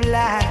game of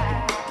life,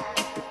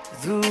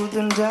 through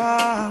the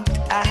dark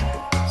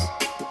eyes,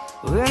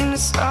 when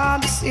it's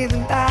hard to see the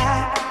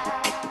light,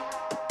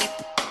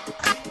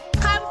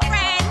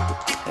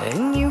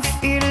 and you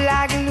feel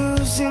like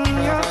losing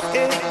your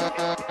head.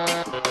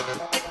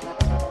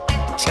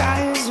 Jah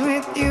is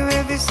with you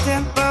every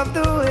step of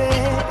the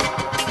way.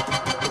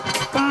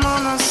 Come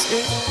on, I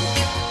say,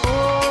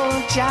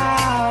 oh Jah,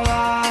 I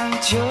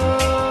want you.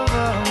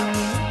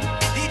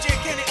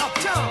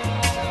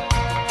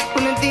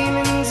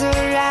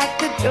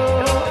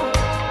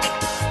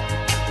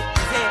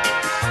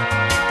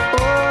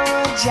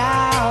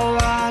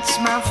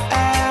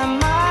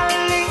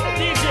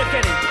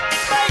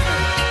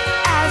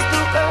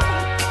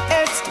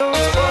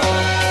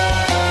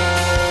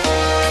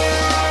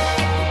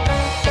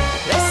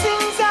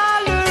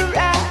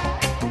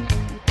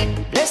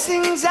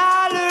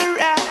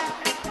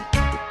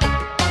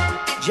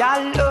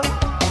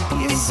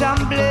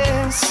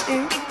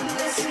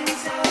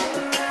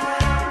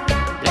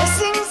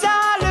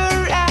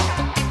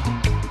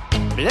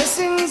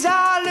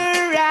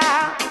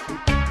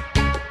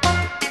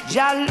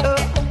 Jah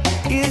love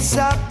is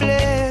a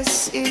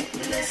blessing.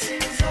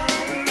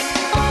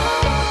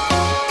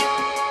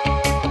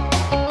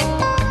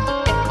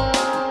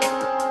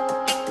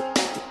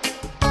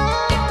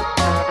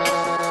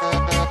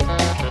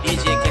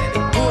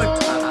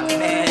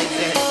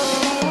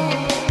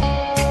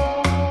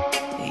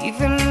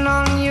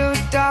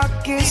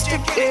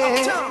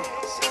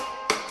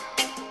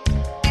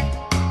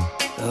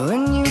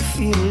 When you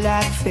feel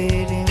like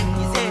fading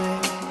away,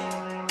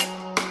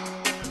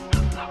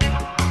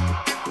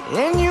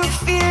 when you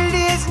feel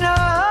there's no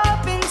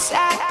hope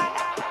inside,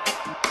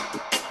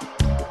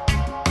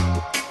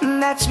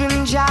 that's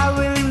when Jah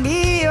will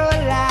be your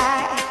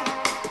light.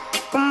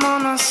 Come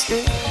on and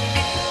say,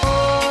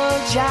 oh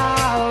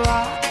Jah,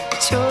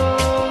 watch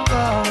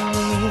over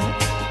me.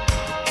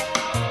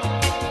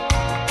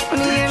 When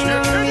the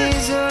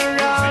enemies are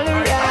all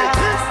around,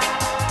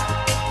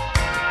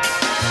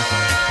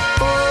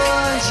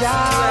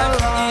 Jah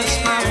was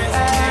my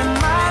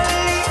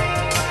family.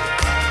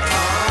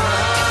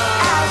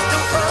 As the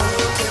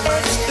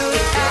world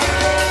stood out.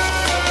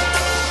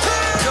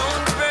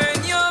 Don't burn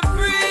your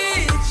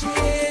bridges.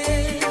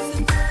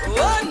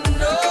 Oh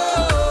no.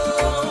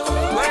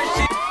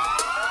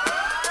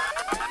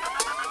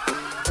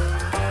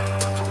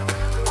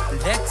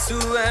 Let's who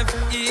have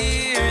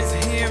ears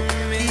hear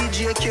me. DJ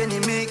Kenny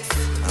Mix.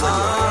 And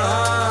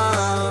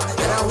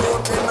I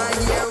hope them I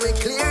hear it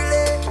clearly.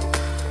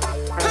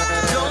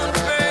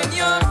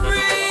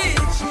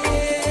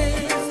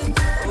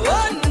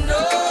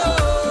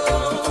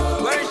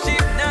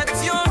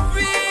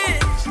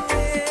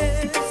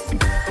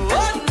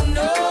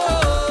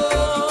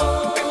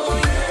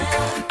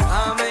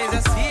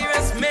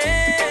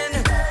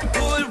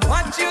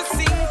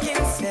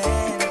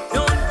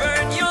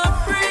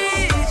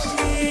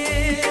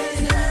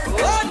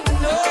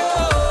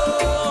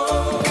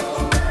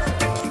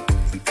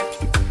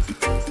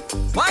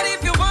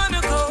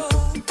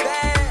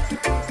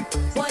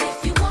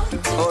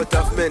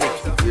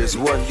 There's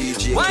one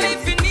DJ. What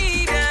if you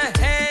need a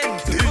hand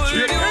to pull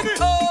you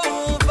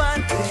over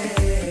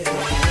there?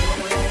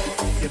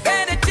 You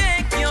better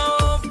check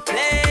your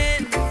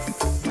plans.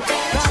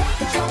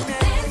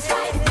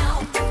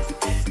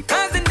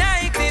 Cause the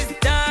night is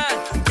dark,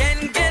 can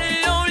get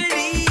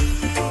lonely.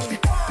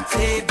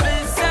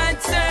 Tables are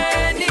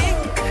turning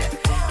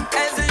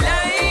as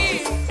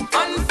life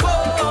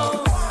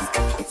unfolds.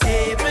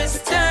 Tables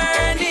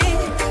turning,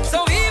 so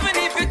even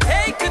if you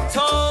take the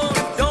toll,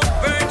 don't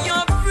burn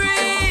your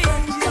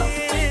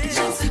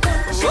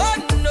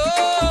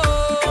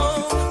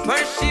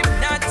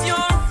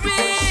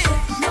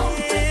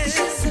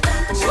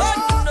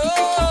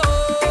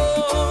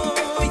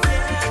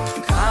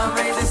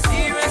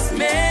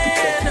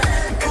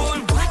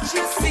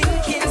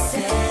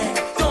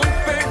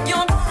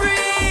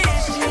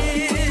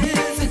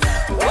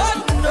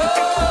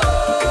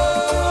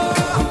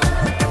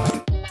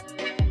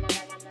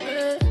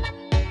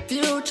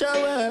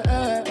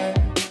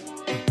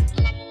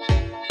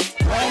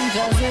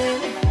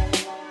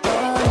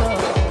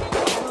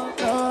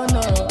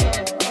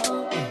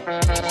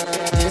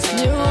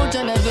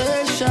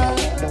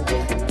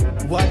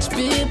Watch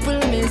people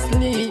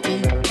mislead.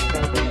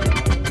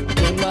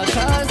 They might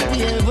cause the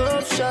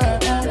eruption,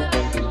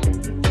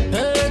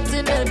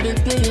 hurting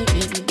everything.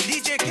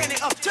 DJ Kenny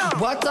Uptown.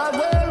 What a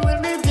world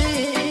will it be?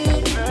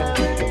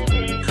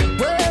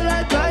 Well,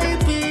 I try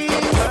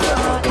peace.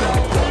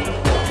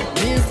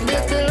 This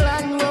little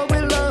land where we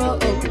love,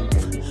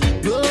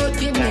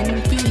 broken in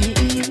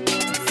peace.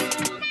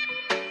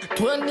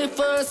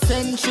 21st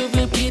century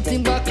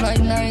repeating back like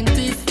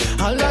 90s.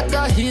 A lot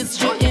of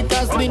history, it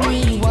has been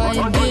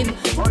rewinding.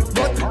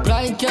 But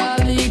blind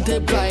can't lead the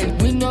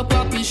blind. We no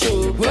puppy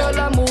show. Well,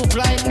 I move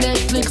like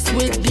Netflix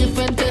with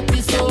different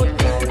episodes.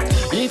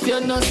 If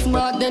you're not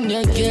smart, then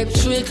you get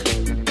tricked.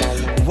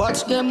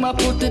 Watch them, I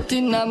put it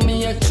in a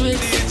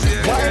matrix.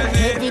 Why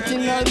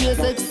everything always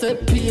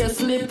except pay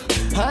slip.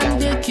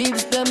 And the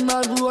kids, them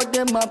a road,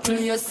 them a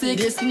play sick.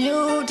 This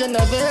new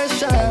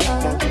generation,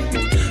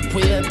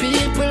 where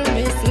people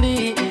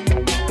mislead.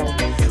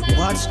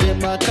 Watch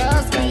them a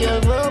cause me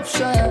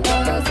eruption,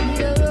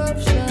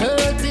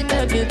 hurting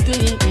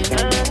everything.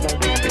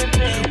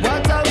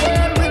 What a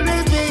world will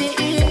it be?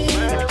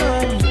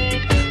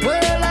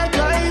 Well, I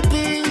try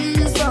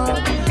peace.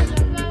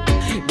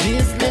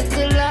 This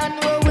little land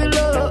where we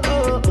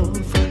love,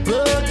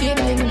 broken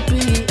in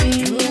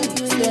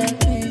peace.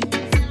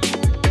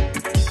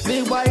 Be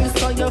wise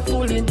so you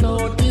fully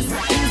notice.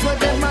 Things what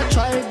them a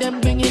try, them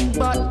bringing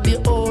back the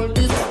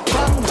oldest.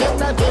 From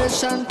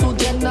generation to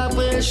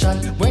generation.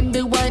 When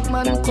the white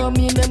man come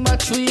in, them a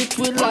treat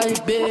we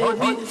like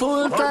baby.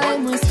 Full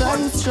time we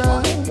stand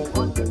strong,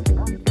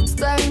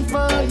 stand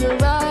for your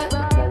right,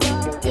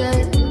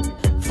 yeah.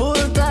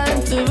 Full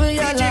time to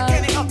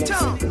realize,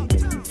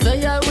 say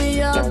yeah, we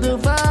have the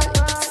vibe.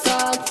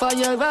 Start for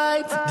your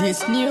right.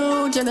 This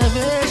new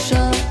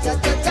generation,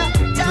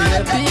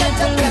 where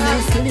people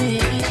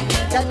mislead.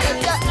 The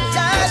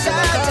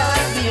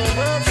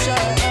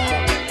eruption,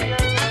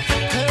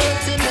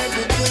 hurting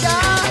everything.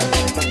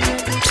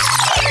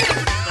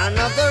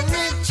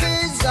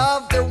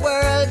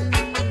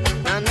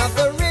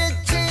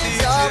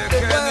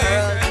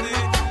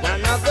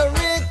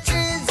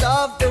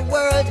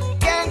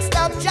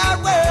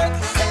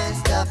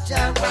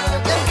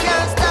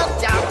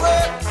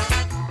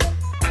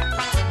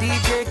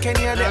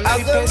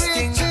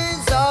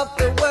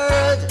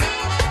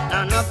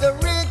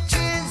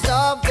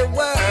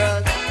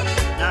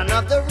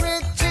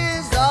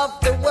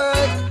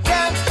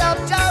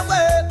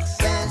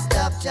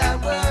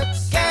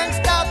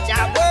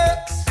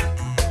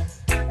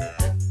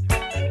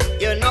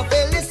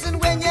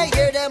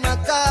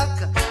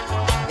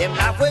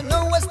 we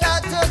know we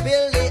start to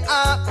build it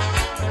up.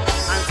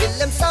 Until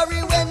them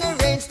sorry when the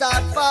rain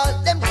start fall.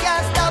 Them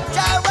can't stop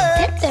Jah work.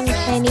 Get them,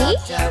 Kenny.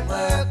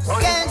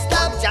 Can't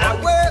stop Jah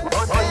work.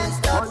 Can't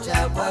stop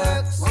Jah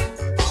works.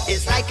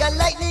 It's like a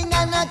lightning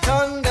and a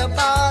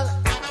thunderball.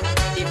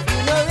 If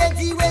you're not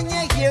ready when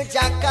you hear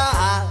Jah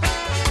call,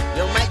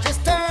 you might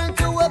just turn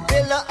to a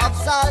pillar of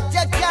salt.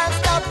 You can't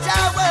stop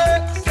Jah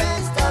works.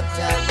 Can't stop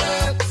Jah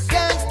works.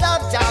 Can't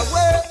stop Jah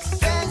works.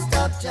 Can't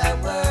stop Jah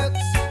works.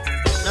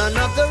 None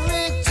of the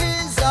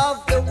riches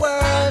of the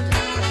world.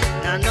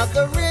 None of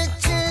the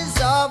riches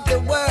of the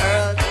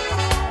world.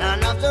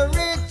 None of the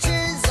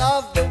riches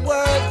of the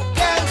world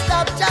can't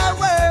stop Jah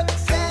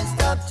works. Can't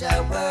stop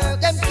Jah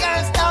works. Them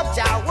can't stop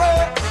Jah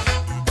works.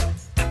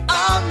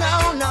 Oh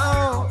no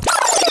no.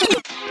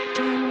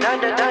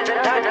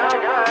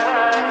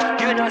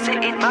 You know say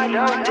it my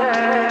daughter.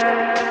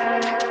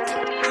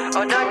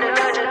 Oh no.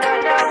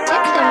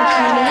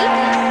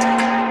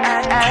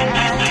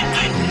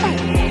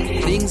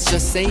 Things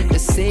just ain't the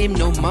same,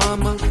 no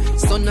mama.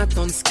 Son a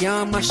ton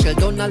scammer, shell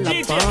down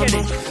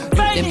Alabama.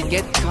 Them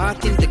get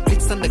caught in the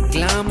glitz and the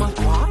glamour.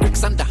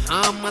 Bricks and the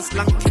hammers,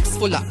 long clips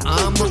full of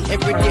armor.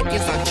 Every day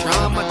is a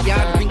drama,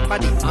 yeah, drink by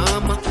the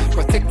armor.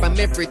 Protect from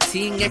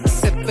everything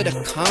except for the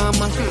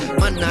karma.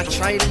 Man, I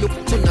try look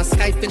to the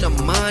sky for the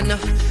manna.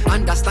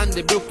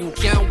 Understandable who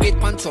can't wait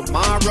for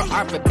tomorrow.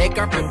 Or be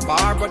beggar, be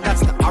borrow,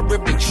 that's the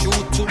Arabic shoe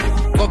too.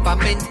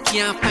 Government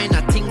can't find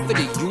a thing for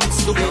the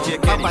youths to.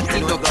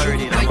 Poverty no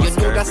cute, and you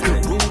know that's the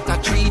root.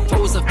 A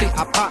 3,000 feet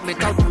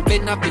apartment out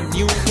Ruben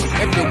Avenue.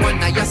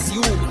 Everyone I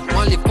assume,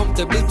 only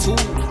comfortable too.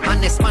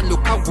 Honest man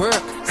look at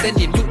work,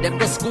 sending youth them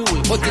to school.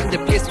 But in the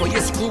place where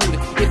you're screwed,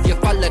 if you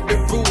follow the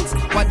rules,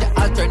 what the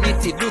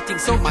alternative do think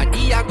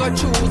somebody I go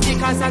choose?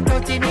 Because I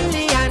 30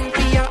 million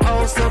for your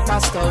house up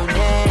a stone.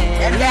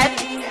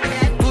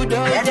 Good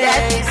old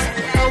days,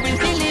 how will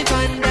we live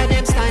under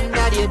them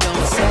standard you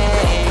don't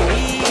say?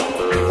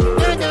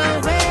 No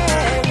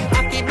way,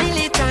 happy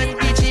militant,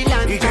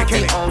 vigilant,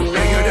 happy only.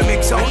 You're the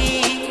mix out.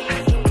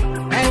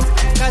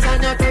 Cause I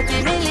know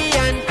 30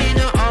 million in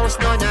a house,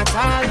 none at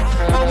all.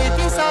 How will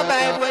we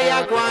survive where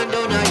you're going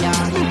down a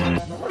yard?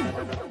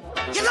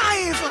 You're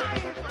live!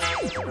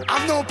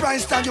 I've no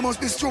price tag, you must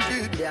be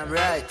stupid. Damn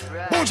right.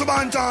 Bunch of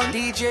bantan.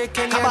 DJ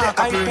Kenny and the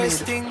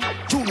hypest thing.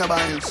 Junior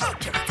Biles.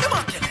 Come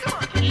on.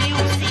 You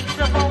seek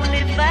of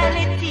only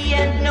vanity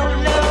and no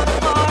love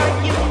for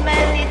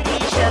humanity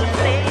shall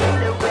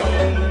fade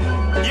away.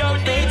 Yo,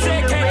 DJ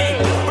Kenny.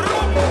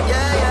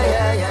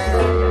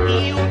 Yeah.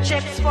 He who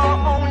checks for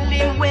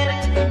only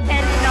wealth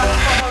and not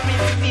for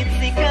his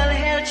physical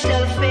health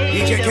shall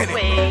fade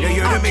away. Yeah,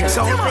 you're the mix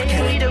out.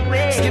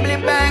 Skibbly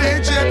bang.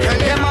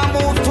 Them a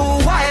move too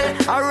wild,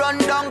 a run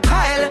down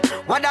Kyle.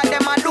 What that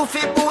them a do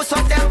fi boost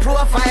up them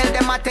profile?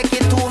 Them a take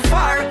it too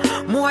far,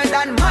 more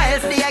than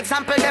miles. The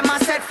example them a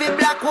set fi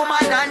black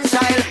woman and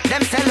child.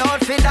 Them sell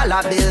out fi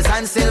dollar bills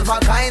and silver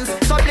coins.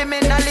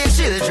 Subliminally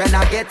children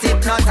a get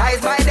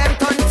hypnotized by them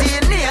turn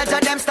teenager.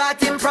 Them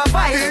start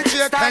improvise,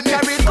 start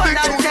carry gun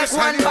and take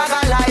one bag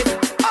of life.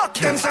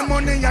 Them some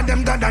money and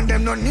them dad and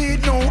them no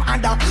need no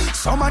other.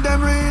 Some of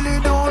them really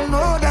don't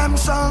know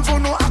themselves. Who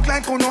no act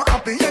like who no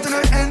happy yet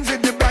no envy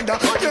the brother.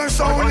 Your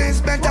soul is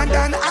better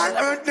than all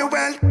earth the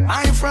wealth.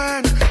 My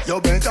friend,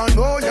 you better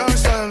know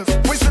yourself.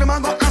 We see them a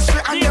go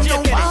astray and them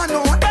don't want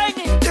no.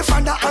 The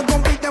father I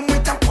gon' beat them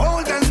with a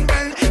golden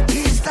bell.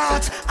 These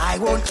thoughts I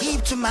won't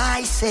keep to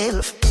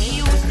myself.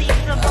 You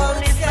seek of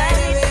only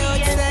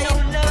vanity and no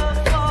love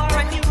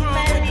for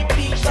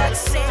humanity shall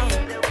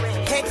fade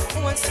away.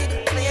 Headphones see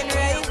the plane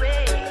right.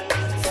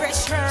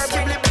 Fresh herb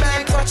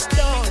and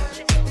touchdown.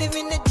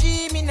 Living the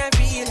dream in a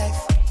real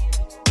life.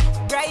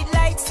 Bright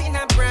lights in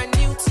a brand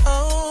new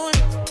town.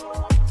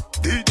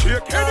 DJ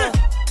Kenny.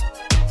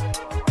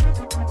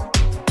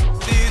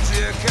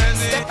 DJ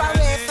Kenny. Step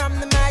away from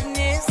the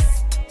madness.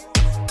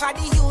 Cause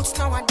the youths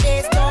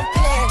nowadays don't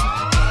play.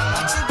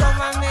 Watch the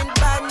government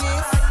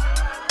badness.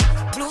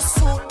 Blue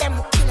suit, them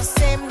will kill the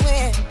same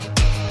way.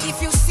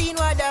 If you seen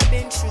what I've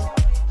been through.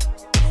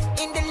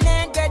 In the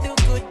land where the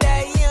good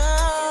die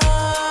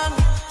young.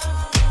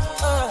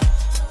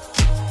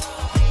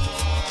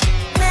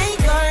 My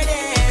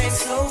garden is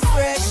so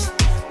fresh.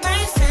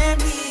 My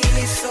family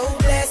is so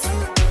blessed.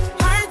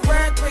 Hard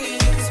work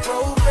brings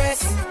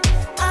progress.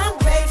 I'm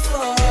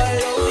grateful,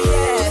 oh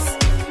yes.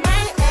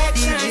 My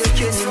actions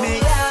speak so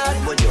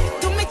loud.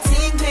 Do me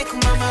thing, make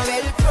mama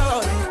well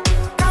proud.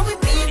 Now we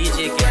beat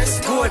the worst,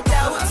 no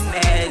doubt.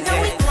 Now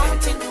we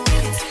counting the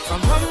wins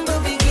from humble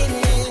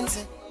beginnings.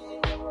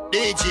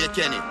 DJ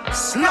Kenny,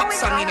 slap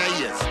song in the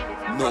ears.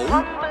 No.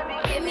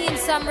 Give me in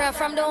Samra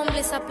from the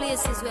humblest of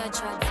places where I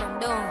tried from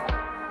down.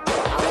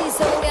 How is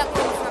where we are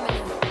come from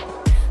anyway?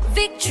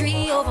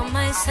 Victory over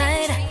my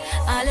side.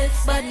 I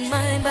left but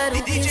mine by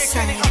the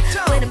inside.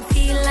 When I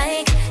feel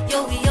like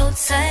yo we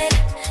outside.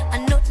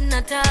 And nothing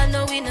at all,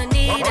 no we no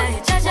need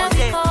it. Jah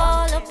we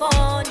call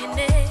upon your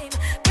name.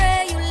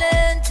 Pray you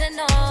learn to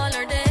all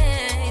our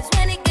days.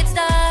 When it gets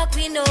dark,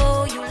 we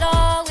know you'll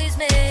always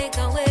make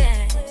a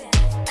way.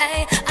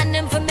 Ay, and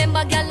then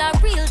remember, girl, a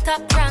real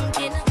top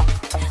ranking.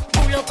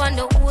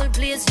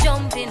 bass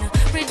jumping.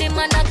 Rhythm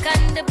and knock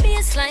and the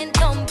bassline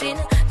thumping.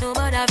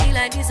 Nobody feel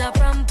like this a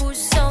from push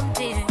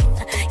something.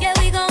 Yeah,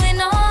 we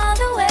going all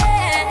the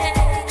way.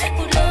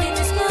 Put love in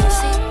this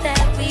music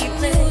that we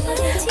play.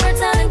 We're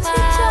talking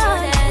power,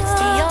 that's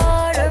the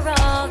order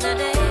of the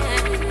day.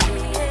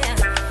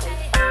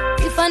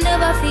 Yeah. If I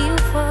never feel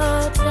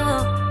for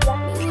love,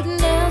 we wouldn't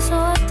dare so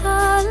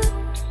tall.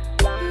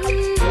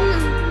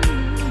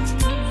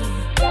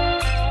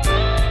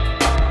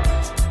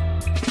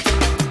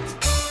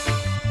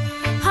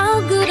 How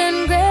good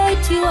and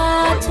great you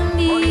are to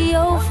me,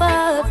 oh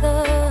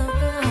Father.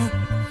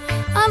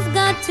 I've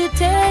got to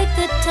take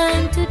the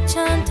time to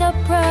chant a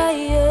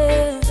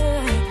prayer.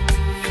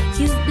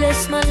 You've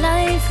blessed my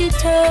life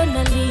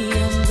eternally,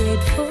 I'm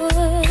grateful.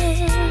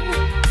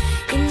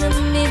 In the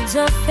midst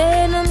of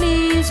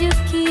enemies, you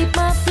keep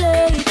my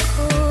plate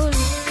full.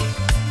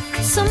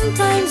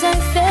 Sometimes I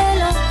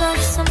fail, oh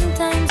gosh,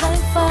 sometimes I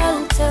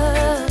falter.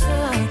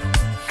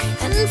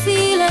 And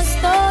feel as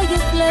though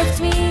you've left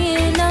me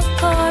in a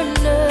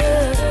corner.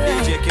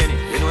 DJ Kenny,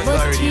 you know it's but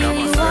already here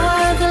you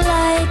are, the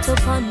light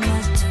upon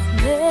my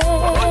tunnel.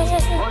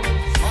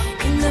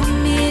 In the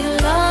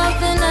middle of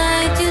the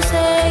night, you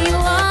say you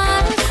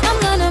are. I'm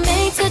gonna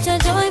make such a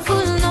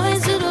joyful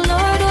noise to the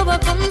Lord,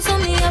 overcome so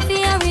me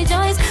happy and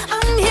rejoice.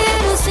 I'm here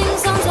to sing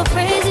songs of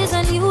praises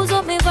and use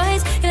up my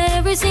voice in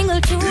every single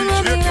tune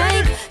of me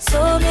right.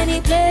 So many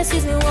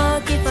places we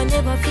walk, if I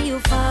never feel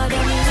Father,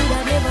 me would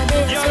have never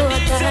dare so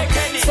attack.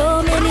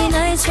 So many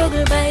nights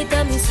struggle by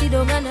time me sit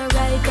down and I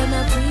write and I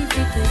pray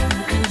for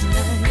good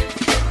night.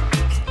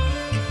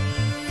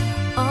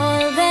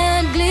 All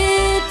that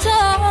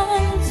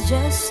glitters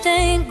just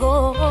ain't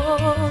gold.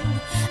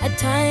 At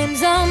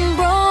times I'm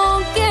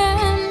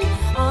broken,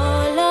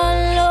 all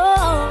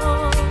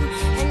alone,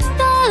 and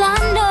all I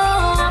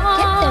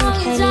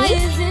know is I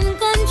is in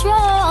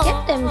control. Get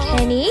them,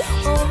 Kenny.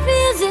 Oh,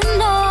 feels it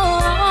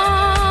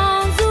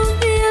knows, who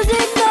feels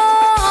it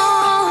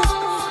knows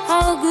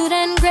how good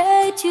and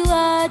great you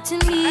are to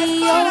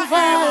me, oh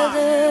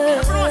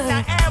Father.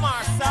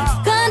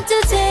 I've got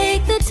to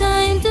take the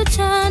time to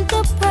chant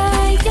a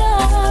prayer.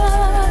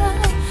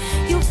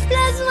 You've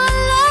blessed my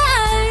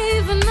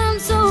life and I'm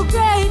so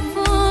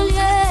grateful,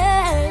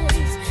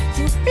 yes.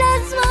 You've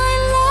blessed my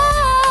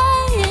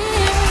life,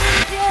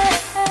 yeah.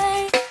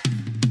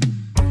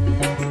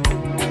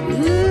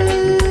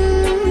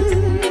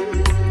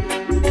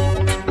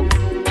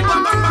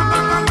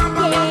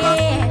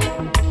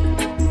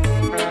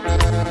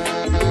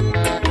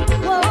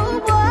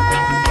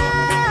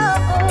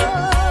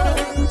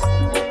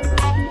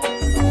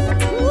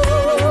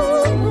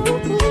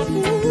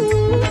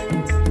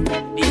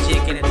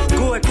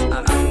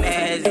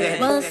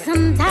 Well,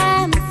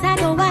 sometimes I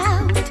go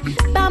out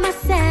by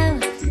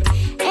myself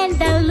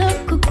and I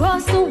look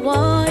across the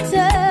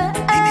water.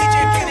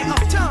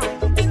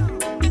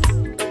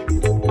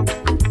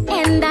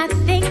 And I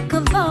think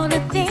of all the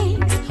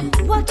things,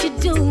 what you're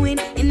doing,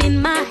 and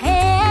in my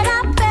head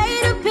I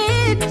paint a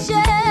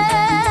picture.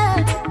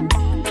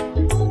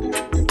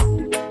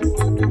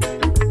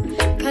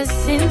 'Cause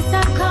since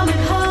I'm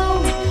coming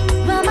home,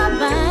 well, my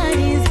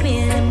body's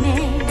been a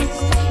mess,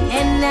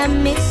 and I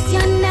miss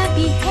your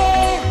nappy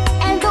hair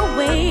and the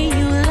way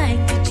you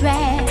like to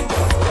dress.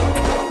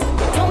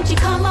 Won't you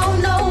come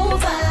on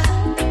over?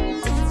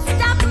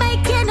 Stop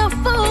making a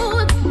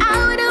fool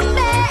out of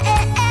me.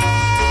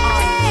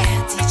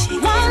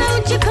 Why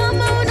don't you come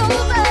on over?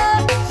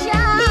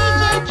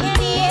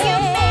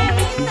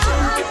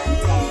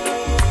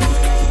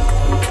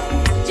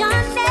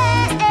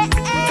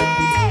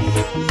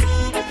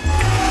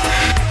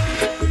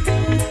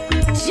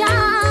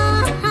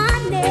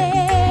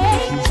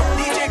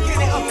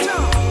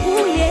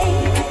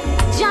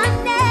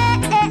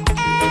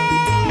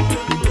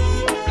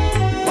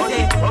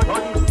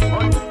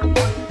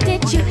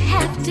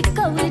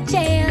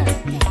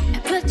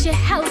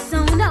 House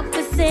on up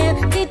for sale.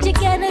 Did you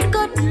get a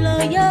good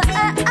lawyer?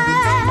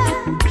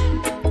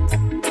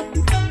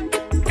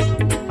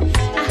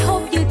 I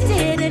hope you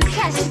didn't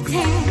catch a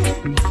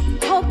tan.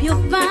 Hope you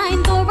find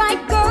the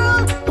right girl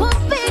who'll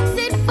fix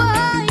it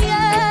for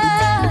you.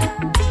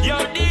 Yo,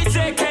 DJ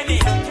Kenny.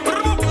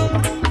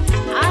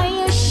 Are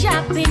you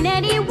shopping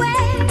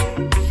anywhere?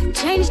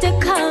 Change the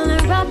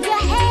color of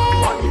your hair.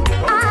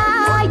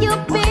 Are you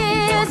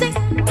busy?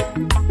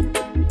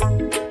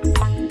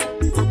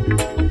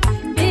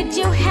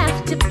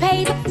 To pay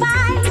the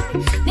fine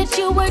that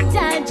you were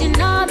dodging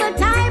all the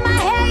time. My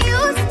hair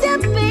used to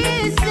be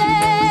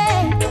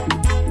said.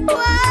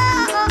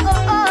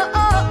 Whoa,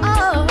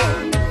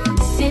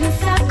 since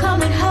I'm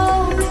coming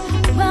home,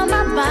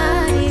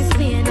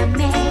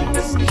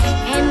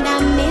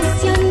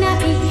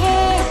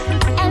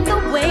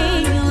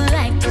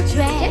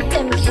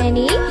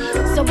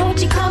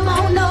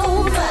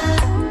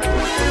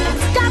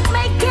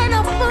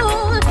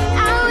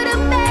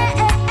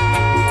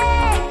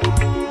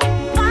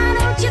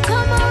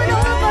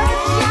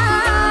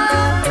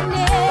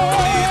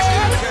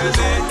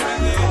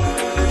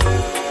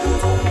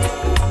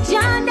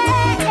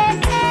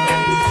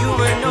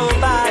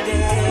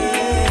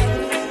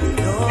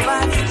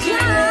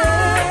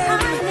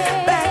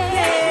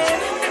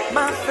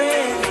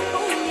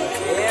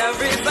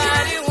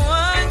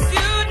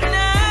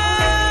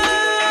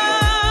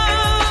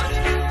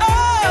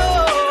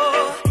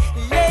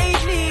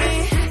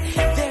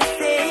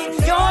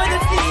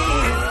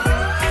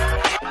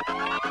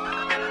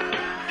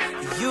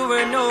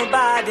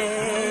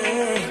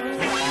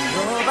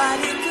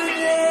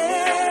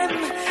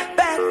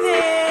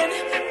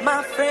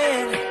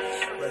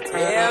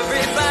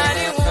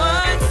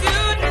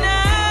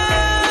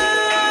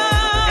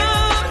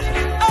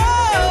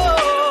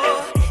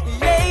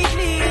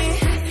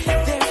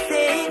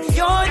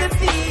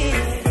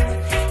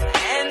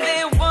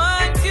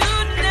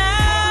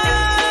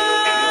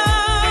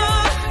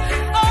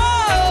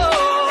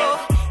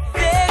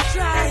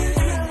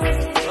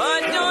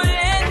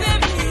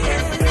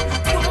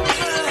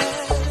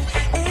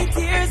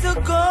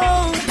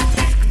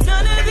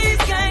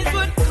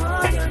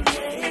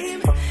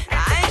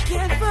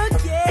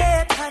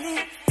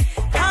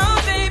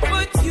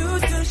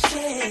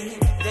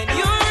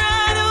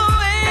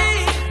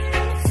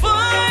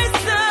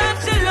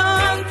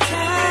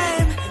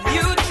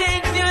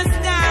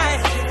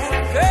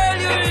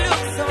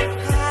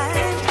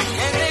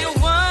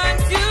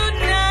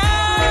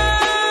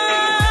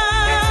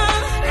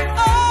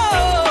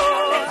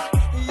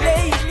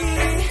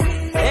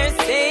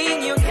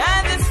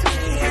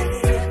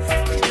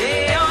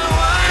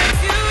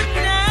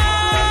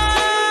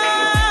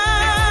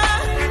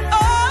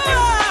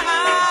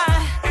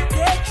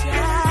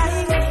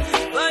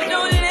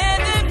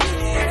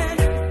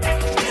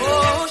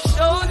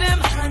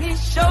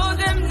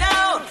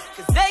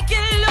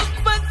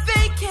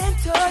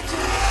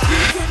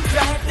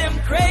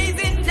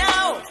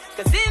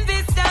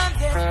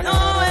 there's no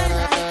one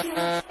like you.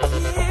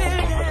 Heal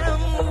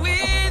them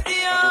with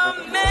your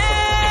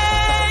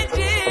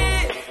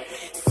magic.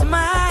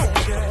 Smile,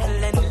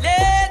 girl, and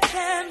let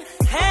them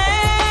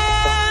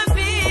have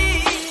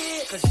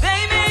it. 'Cause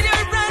they made you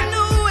run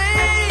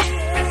away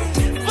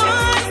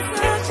for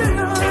such a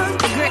long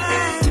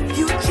time.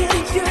 You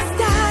changed your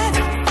style.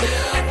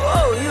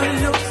 Oh, you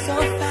look so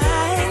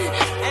fine,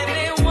 and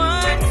they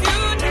want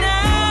you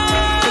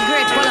now. The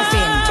great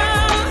Polyphene.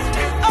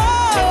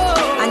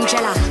 Oh,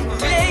 Angela.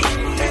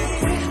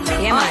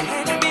 Yeah, man.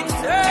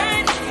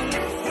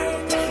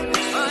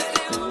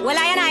 Well, I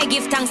and I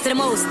give thanks to the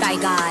Most High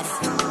God.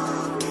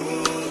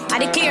 I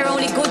declare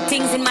only good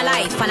things in my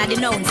life, and I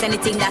denounce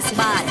anything that's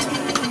bad.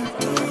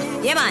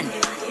 Yeah, man.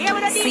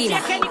 See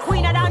that.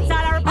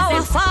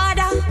 Our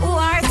Father who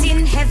art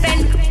in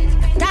heaven,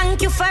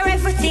 thank you for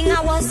everything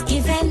I was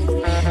given.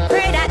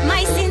 Pray that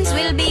my sins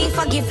will be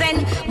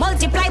forgiven.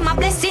 Multiply my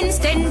blessings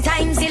 10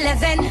 times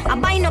 11. I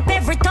bind up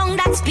every tongue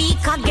that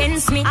speak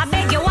against me. I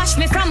beg you wash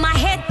me from my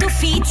head to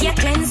feet, you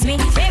cleanse me.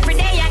 Every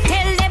day I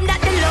tell them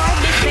that the Lord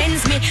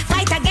defends me.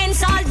 Fight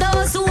against all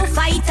those who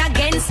fight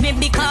against me,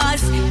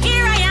 because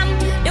here I am,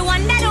 the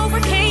one that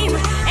overcame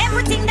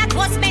everything that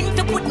was meant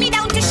to put me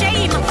down to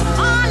shame.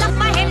 All of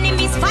my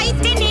enemies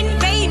fighting in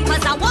vain,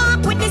 'cause I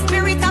walk with the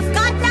Spirit of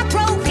God that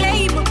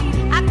proclaim.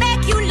 I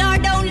beg you,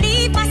 Lord, don't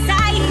leave my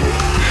side.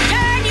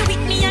 Journey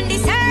with me on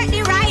this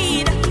earthly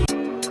ride.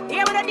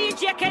 Here with the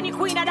DJ Kenny,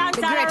 Queen of Dance.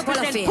 The great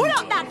Polyphene. Pull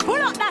up that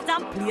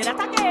and play that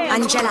again.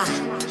 Angela.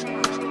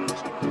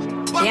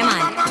 Yeah,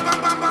 man.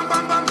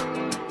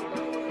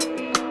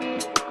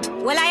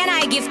 Well, I and I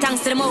give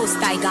thanks to the Most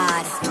High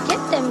God. Get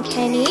them,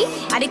 Kenny.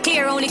 I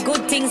declare only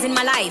good things in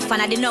my life,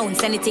 and I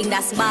denounce anything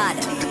that's bad.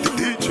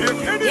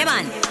 Yeah,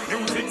 man.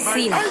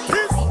 See that.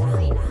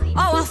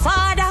 Our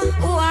Father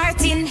who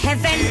art in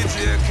heaven,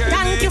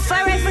 thank you for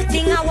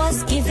everything I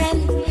was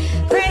given.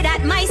 Pray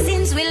that my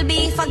sins will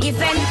be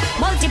forgiven.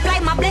 Multiply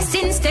my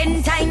blessings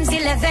 10 times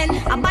 11.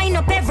 I bind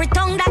up every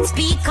tongue that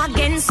speak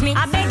against me.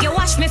 I beg you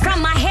wash me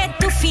from my head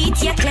to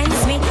feet, you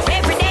cleanse me.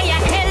 Every day I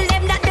tell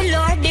them that the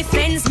Lord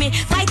defends me.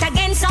 Fight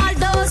against all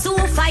those who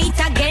fight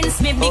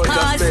against me,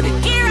 because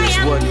here I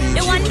am,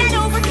 the one that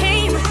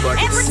overcame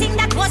everything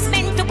that was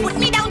meant to put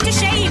me down to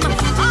shame.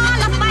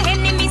 All of my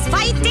enemies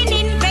fighting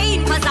in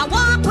vain, 'cause I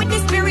walk with the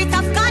Spirit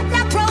of God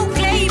that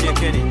proclaim.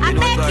 I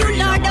beg you,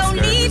 Lord, don't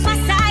leave my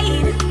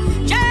side.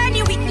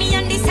 Journey with me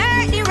on this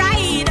earthly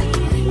ride.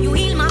 You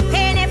heal my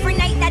pain every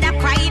night that I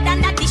cried,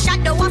 and that the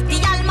shadow of the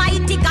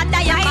Almighty God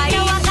I abide.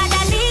 Know I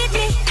gotta lead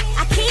me,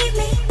 I keep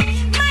me.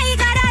 My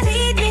God, I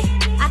lead me,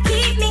 I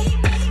keep me.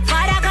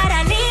 Father,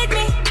 gotta lead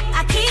me,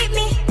 I keep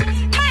me.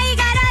 My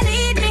God, I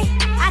lead me,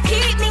 I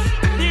keep me.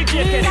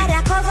 Gotta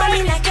cover me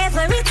like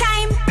every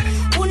time.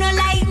 Who no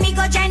like me,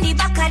 go join the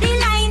back of the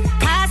line.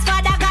 'Cause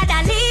Father, gotta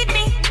lead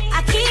me, I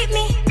keep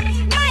me.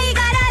 My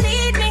God, I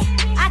lead me,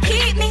 I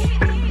keep me.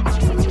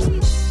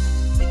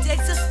 It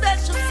takes a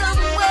special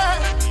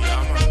someone,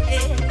 yeah,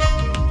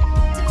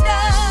 to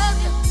love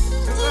you.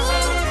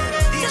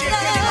 Ooh, to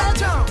love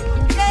you.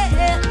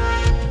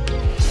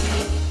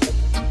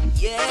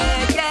 Yeah,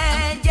 yeah,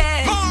 yeah, yeah.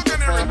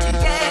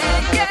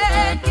 Yeah,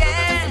 yeah,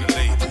 yeah.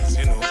 Ladies,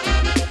 you know.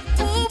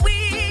 Ooh, we,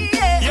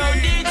 yeah. Yo,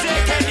 DJ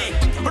Kenny.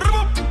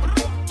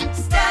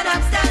 Stand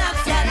up, stand up,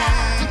 stand up.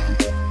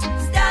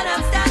 Stand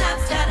up, stand up,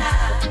 stand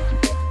up.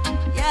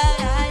 Yeah,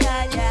 yeah,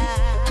 yeah, yeah.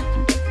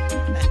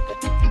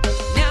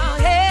 Now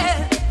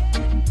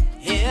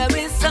here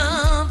is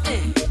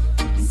something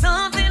I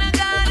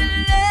gotta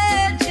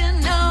let you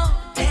know.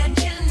 Let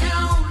you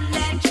know,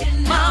 let you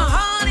know. My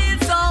heart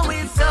is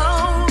always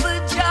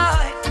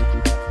overjoyed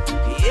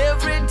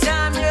every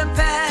time you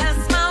pass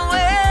my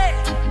way.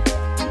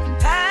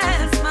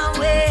 Pass my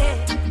way.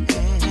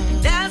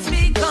 That's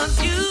because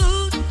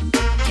you've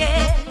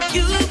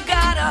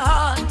got a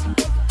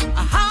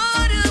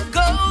heart of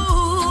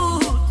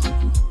gold,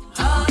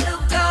 heart of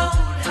gold,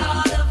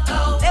 heart of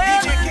gold.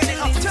 Never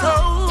to be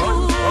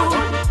sold,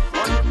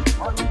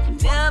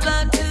 never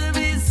to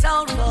be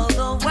sold for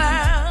the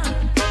world,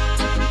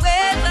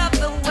 ways of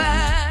the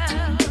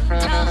world.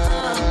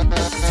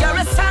 You're a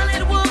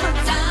solid woman,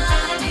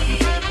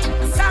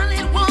 a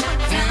solid woman.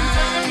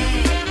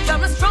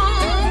 You're a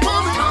strong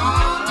woman,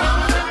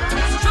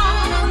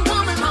 strong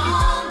woman.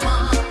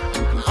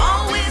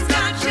 Always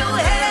got your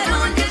head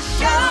on your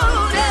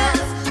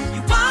shoulders.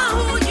 You are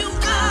who you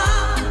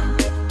are.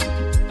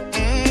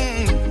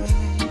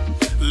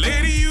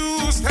 Lady, you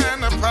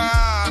stand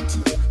apart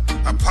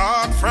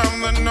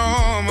from the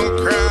normal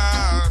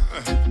crowd.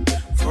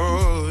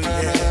 Oh,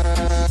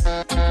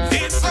 yeah.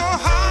 It's so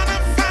hard to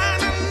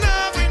find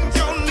enough in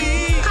your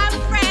league. I'm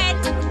Fred.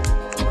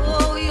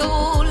 Oh,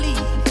 your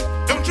lead.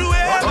 Don't you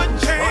ever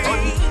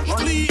change,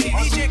 please.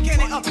 DJ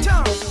Kenny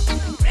Uptown.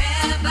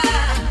 Forever.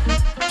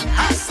 I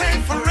say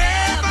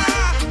forever.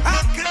 I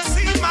can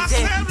see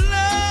myself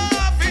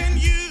loving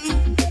you.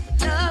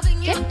 Loving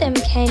you. Get them,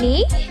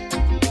 Kenny.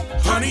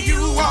 Honey,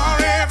 you are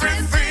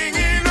everything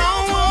in a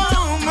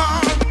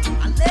woman.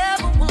 I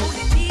never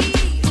wanted me.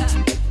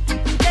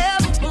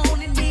 Never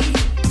wanted me.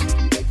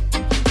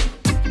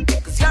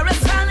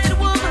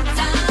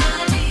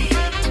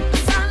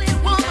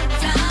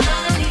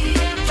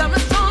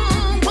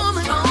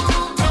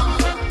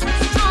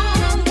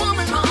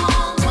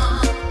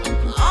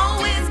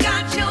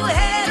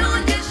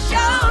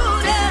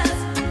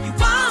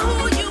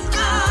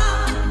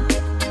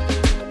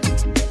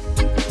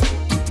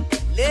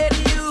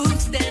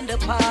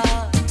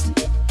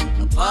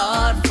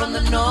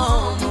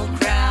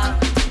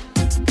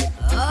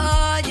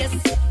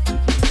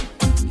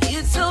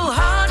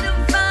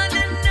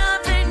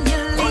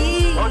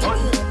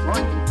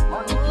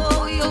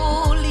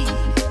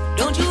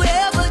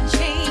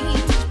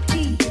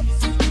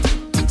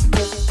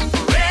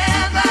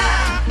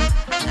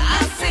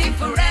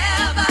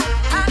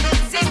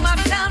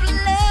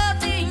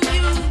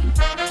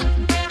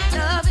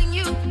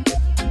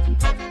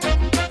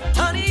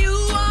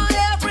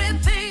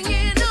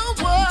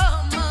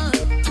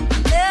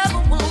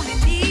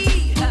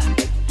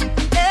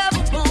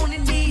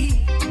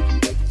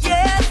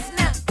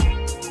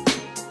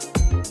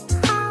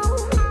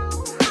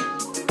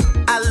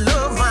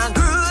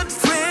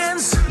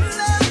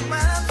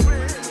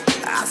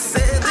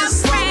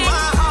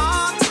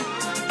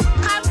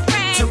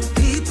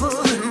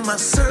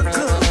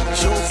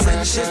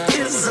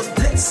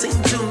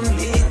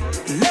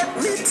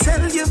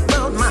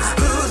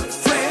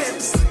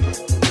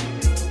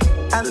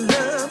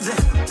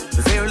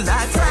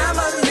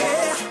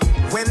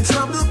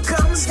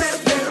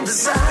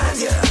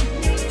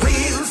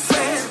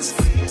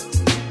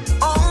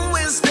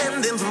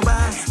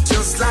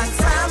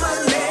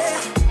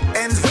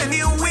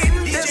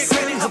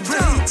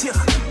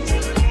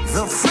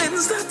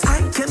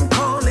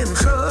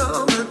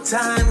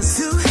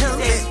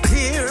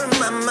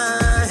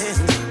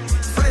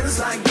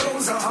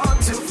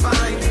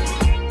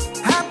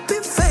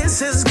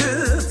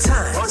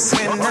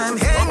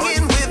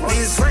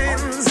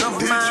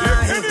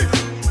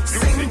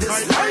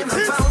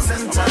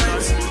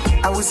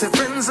 say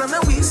friends and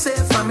we say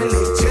family.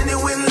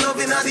 Genuine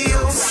loving at the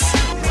house.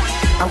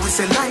 And we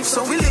say life,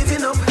 so we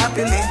living up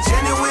happily.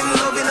 Genuine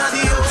loving at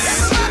the house.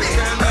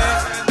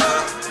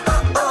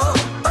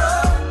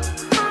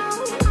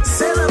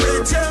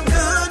 Celebrate your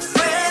good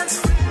friends.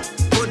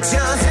 Put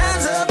your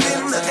hands up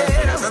in the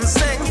air and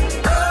sing.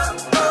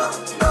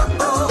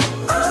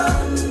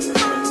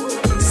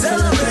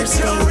 Celebrate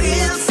your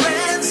real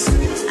friends.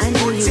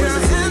 Put your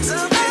hands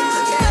up in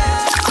the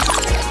air.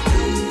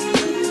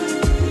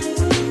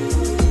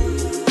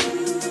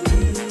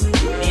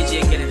 DJ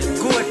getting it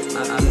good.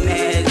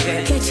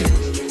 Catch it.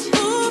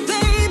 Oh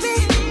baby,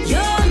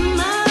 you're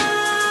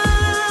mine,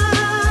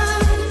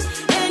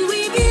 and we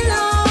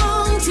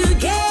belong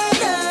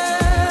together.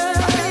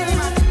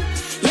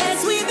 Yes,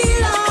 we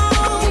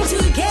belong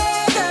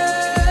together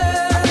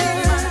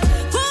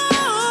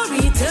for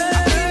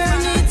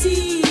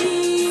eternity.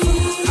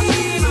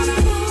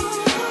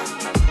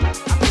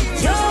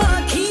 Your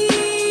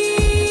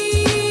keys,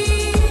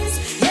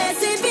 yes,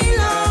 it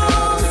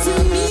belongs to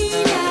me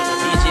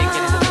now. DJ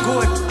getting it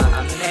good.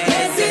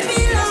 Yes, it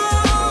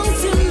belongs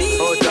to me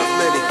Oh, that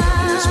many.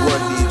 Here's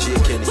one DJ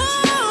Kenny. for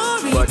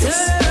But it's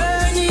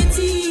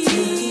eternity.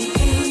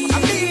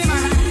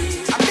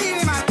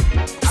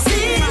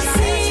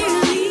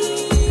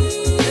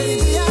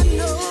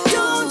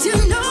 Don't you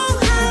know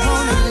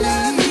how I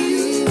love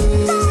you?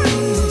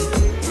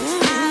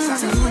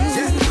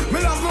 Me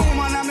love my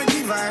woman and me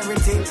give her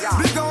everything.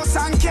 Big house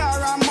and car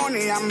and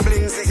money and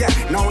blings. Yeah,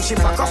 now she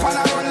pack up and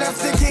I run left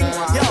the king.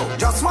 Yo,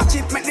 just watch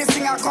it, make the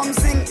singer come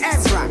sing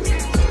Ezra.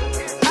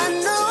 I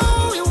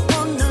know you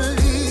wanna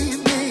leave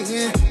me,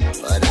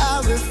 but I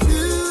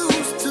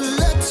refuse to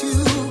let you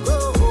go.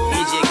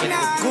 DJ get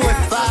it good.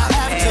 If I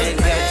have to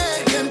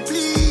beg and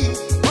plead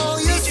for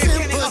your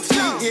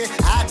sympathy,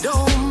 I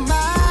don't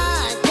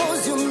mind,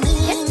 'cause you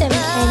mean that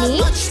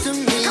much to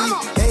me.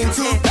 Ain't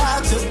too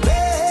proud to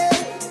beg,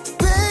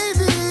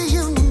 baby,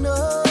 you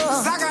know.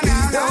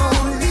 Please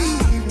don't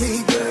leave me,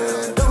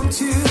 girl, don't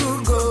you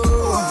go.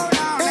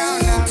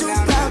 Ain't too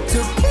proud to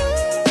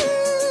beg,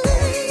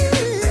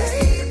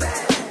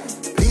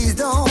 please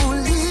don't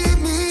leave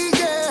me,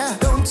 girl,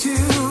 don't you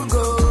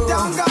go.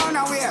 Don't go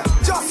nowhere,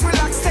 just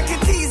relax, take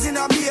it easy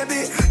now,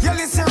 baby. You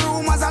listen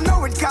rumors, I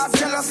know it cause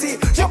jealousy.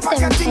 You pack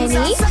your things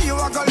and say you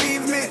are gonna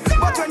leave me,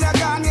 but when you're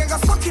gone, you go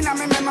stuck in my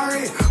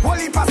memory. One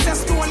heap of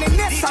cess to only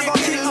next, I go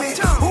kill me.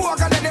 Who are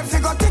gonna let them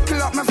figure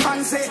tickle up my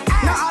fancy?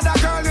 No other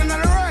girl in the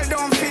world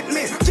don't fit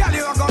me. Girl,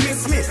 you are gonna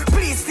miss me,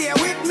 please stay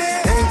with me.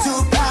 Ain't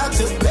too proud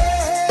to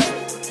beg,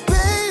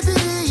 baby,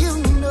 you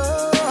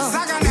know.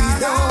 Please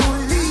don't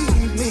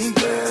leave me,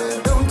 girl,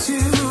 don't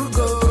you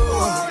go.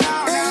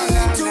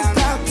 Ain't too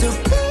proud to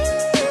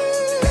beg,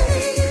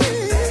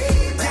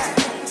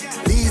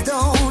 please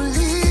don't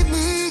leave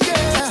me,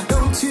 girl,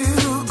 don't you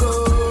go.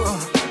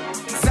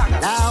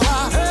 Now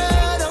I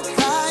heard a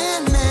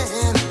crying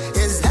man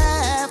is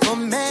half a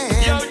man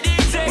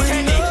with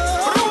no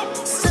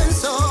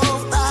sense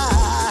of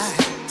pride.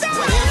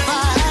 But if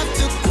I have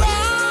to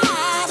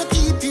cry to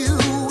keep you,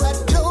 I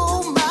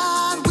don't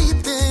mind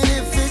weeping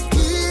if it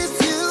keeps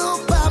you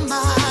by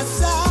my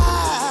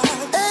side.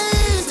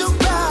 Ain't too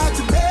proud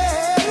to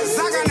beg,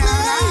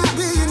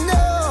 baby, you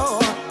know.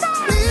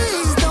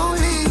 Please don't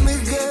leave me,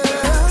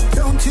 girl,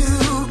 don't you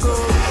go.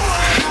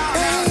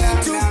 Ain't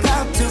too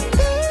proud to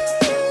beg,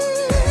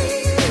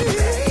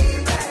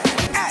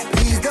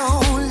 please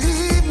don't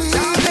leave me,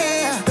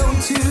 girl,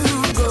 don't you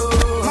go.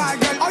 My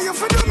girl, oh, you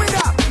for do me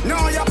that? No,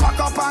 you pack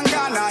up and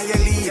gone and you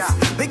leave,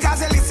 because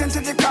you listen to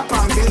the crap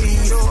and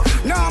believe.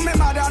 No, me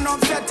mother no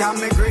upset on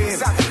me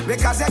grave,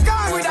 because you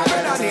gone with a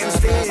brother named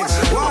Steve.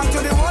 Walk to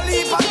the whole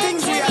heap of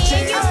things we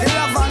achieve. The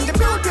love and the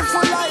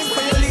beautiful life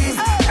for you leave.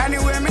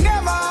 Anyway, me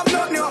never have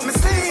nothing up my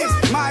sleeve.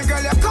 My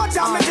girl, you cut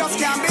and me just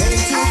can't believe.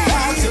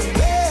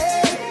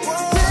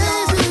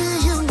 Baby,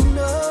 you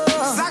know.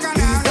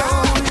 Please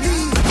don't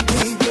leave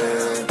me,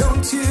 girl,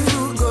 don't you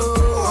go.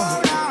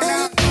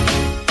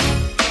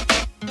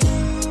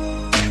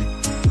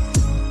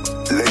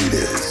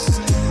 Ladies,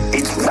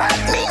 it's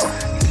Matic,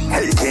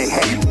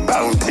 aka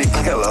Bounty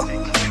Killer,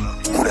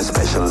 with a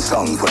special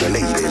song for the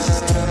ladies,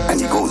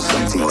 and it goes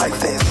something like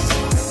this.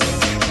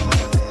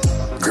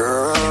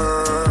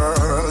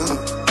 Girl,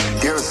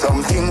 there's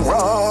something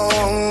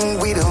wrong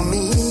with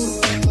me.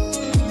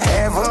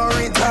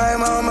 Every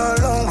time I'm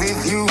alone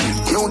with you,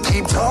 you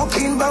keep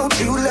talking about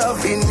you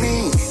loving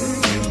me.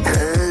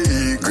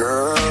 Hey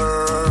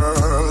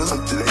girl,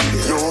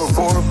 your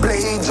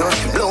foreplay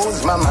just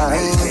blows my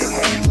mind.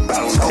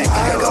 So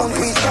why don't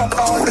we stop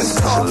all this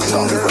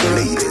talking, girl?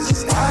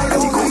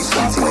 And it goes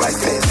something like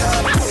this.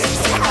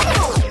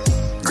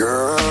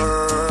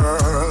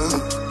 Girl,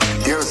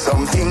 there's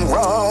something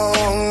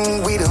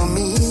wrong with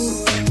me.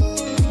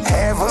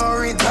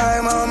 Every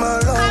time I'm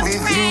alone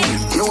with you,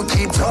 you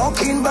keep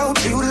talking about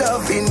you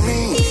loving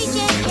me.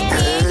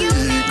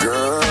 Hey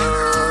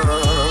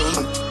girl,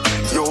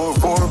 your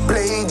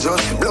foreplay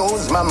just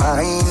blows my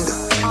mind.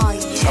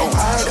 So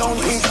why don't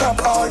we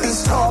stop all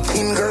this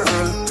talking,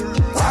 girl?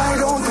 Why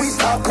don't we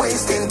stop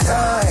wasting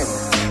time?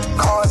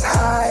 'Cause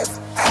I've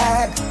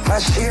had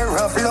share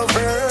of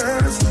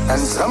lovers,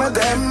 and some of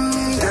them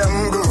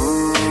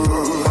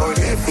good. But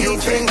if you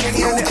think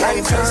you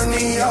can turn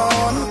me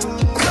on,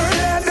 girl,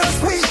 I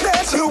just wish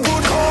that you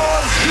would,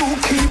 cause you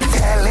keep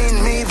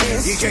telling me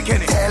this,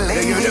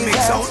 telling me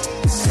that.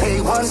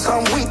 Say once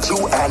I'm with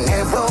you, I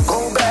never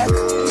go back.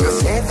 You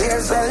say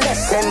there's a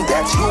lesson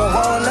that you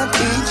wanna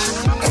teach.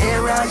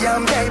 Here I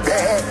am,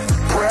 baby.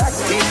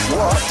 Practice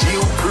what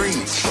you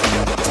preach.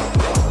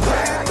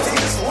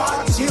 Practice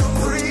what you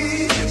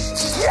preach.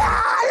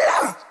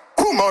 Yeah!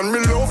 Woman, me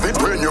love it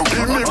when you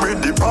give me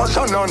with the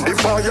passion and the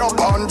fire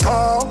on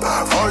top.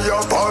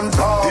 Fire on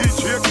top.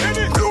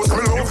 Close,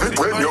 me love it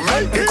when you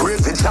make the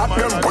crazy chat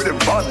them with the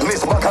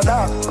badness back of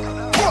that.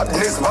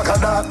 Badness back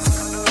of that.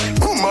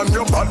 Woman,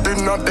 your body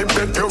not the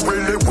bed, you're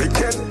really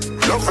wicked.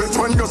 Love it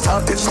when you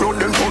start it slow,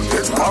 then put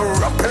it power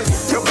up it.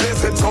 You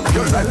blaze it up,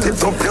 you light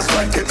it up, you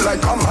strike it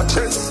like a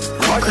matches.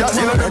 Fire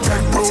in the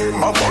dead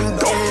room, I burn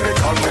down the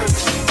cottage.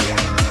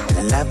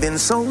 Loving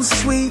so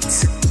sweet,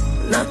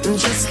 nothing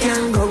just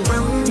can go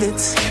round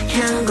it,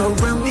 can go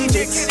round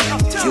it.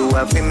 You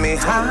have in me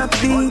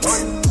heartbeat,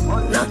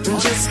 nothing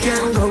just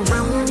can go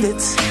round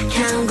it,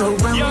 can go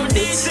round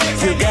it.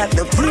 You got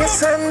the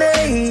place and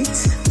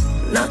it.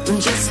 Nothing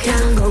just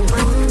can go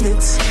round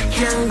it,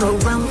 can go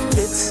round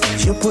it.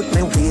 You put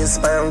me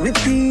waist and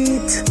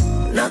repeat.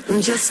 Nothing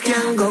just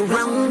can go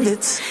round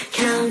it,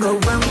 can go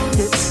round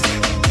it.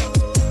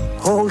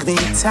 Hold me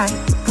tight,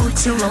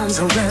 put your arms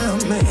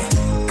around me.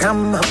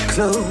 Come up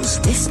close,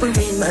 whisper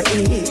in my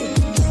ear.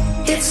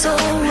 It's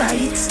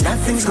alright,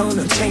 nothing's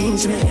gonna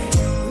change me.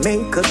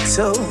 Make a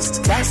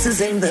toast, glasses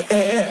in the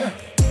air.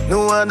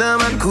 No other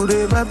man could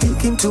ever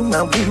peek into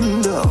my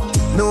window.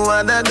 No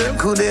other girl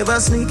could ever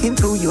sneak in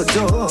through your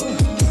door.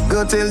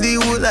 Go tell the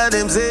whole of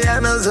them say I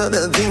know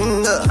other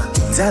thing.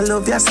 Tell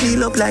love you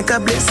seal up like a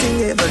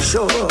blessing ever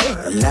sure.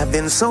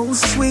 Loving so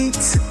sweet,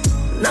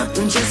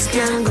 nothing just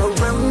can go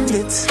round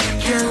it,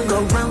 can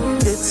go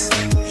round it.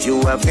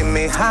 You have in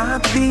me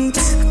heartbeat.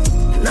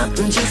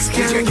 Nothing just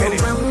can go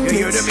round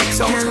it,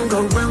 can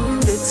go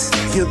round it.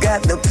 You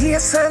got the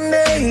place and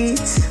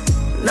it.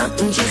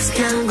 Nothing just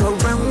can go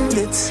round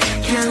it,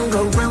 can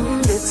go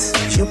round it.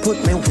 You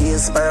put me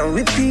waist and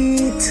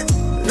repeat.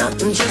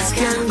 Nothing just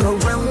can go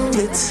round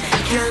it,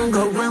 can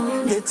go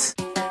round it.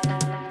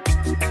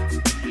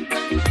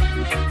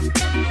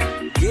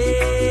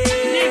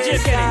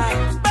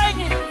 Yeah,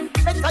 bang it.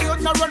 Better you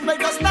not run,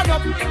 better stand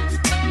up.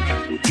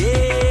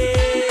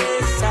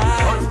 Yes,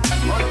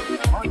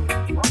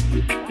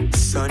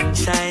 sun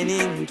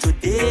shining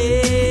today.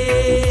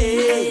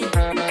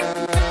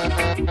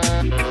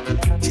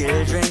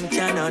 Children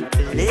cannot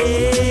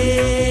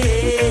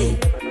play.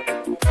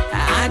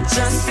 I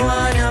just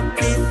wanna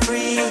be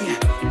free.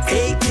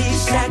 Take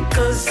these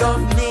shackles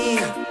off me.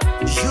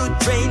 You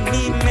drain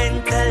me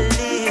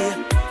mentally,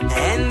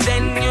 and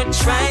then you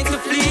try to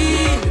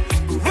flee.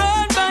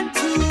 Run but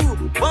you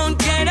won't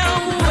get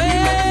away.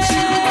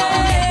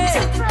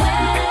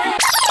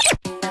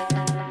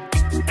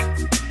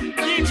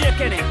 DJ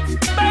Kenny,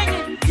 bang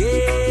it.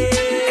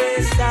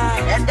 Yes,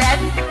 and then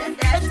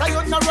better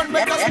you not run,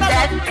 better stand up.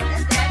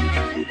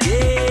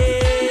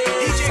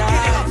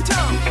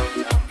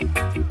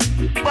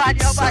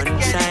 Sun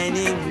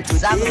shining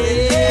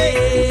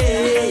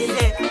today.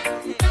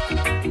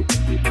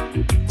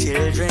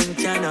 Children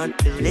cannot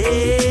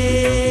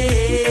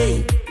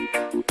play.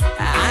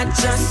 I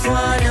just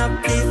wanna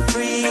be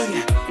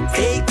free.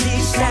 Take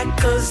these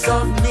shackles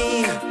off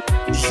me.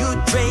 You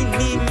drain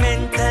me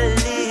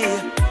mentally,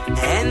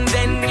 and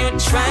then you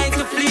try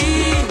to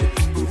flee.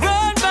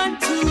 Run but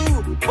you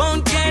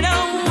won't get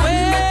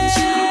away.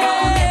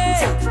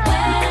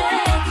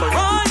 For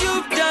all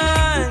you've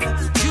done,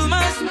 you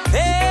must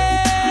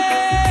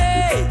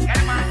pay.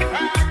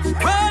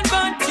 Run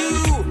but you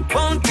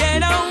won't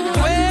get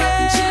away.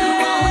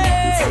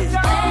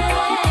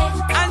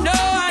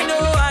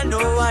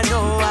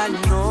 I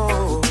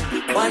know.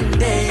 One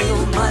day you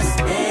must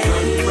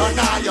pay. Run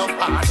all your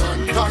part,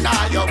 run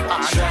all your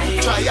part.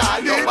 Try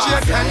all your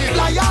part,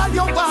 fly all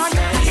your part.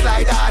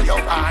 Slide all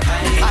your part,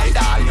 hide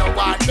all your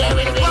part. There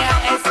will be a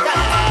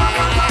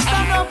escape.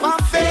 Stand up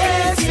and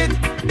face it.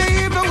 The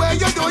evil way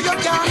you do, you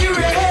can't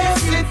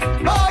erase it.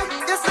 Boy,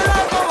 you still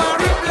have to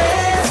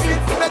replace it.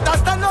 Better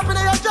stand up in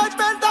your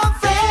judgment and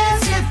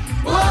face it.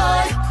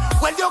 Boy,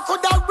 well you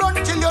could have run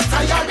till you're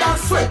tired and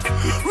sweat.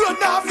 Run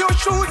off your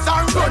shoes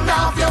and run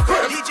off your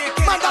grip.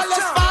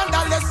 Motherless,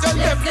 fatherless, you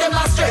left them a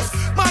stress.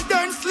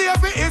 Modern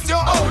slavery is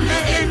your only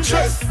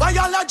interest.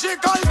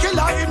 Biological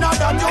killer in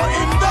order to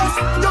invest.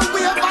 You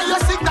wave by your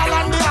signal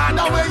and the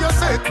other way you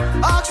sit.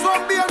 Ask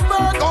from being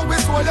Virgo,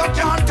 which one you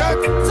can't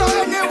take. So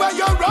anywhere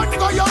you run,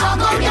 go you are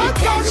gonna get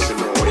touched.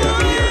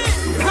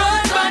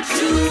 Run but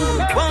you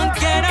won't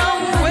get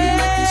away.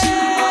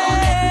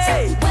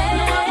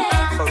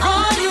 For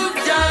all you've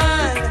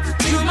done,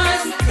 you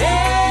must pay.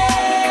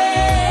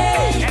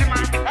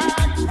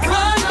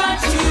 Run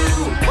but you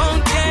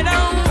won't get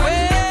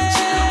away.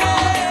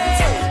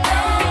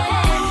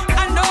 I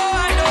know.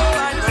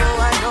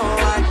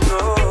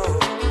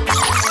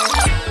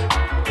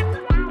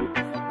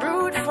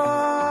 Root for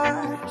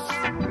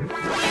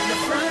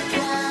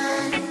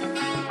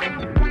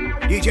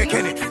DJ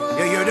Kenny,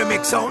 you hear the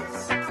mix sound?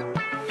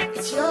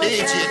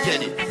 DJ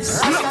Kenny,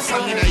 slap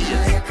song in the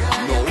ear.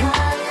 No.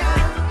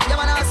 Yeah,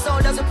 man, our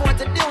soul does report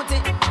to duty.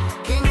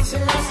 King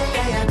Selassie,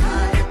 yeah,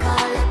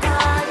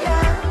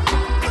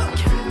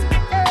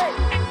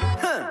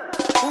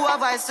 who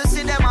have eyes to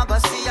see them, I go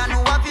see, and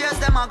who have ears,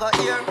 them, I go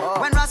hear.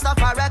 When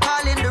Rastafari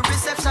calling, the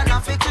reception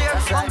of it clear.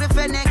 Hungry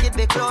for naked,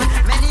 be clothed,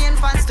 many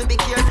infants to be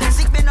cured.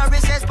 Sick, be no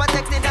research,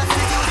 protected, and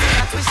seduced,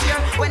 that we share.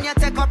 When you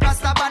take up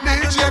Rastafari,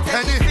 and you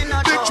take it, be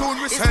no door.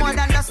 It's more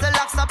than just the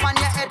locks up on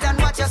your head and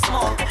what you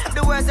smoke.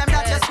 The words them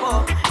that you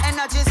spoke,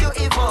 energies you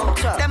evoke.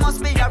 There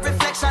must be a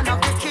reflection of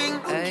the king.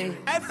 Hey,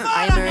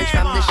 I emerge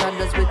from the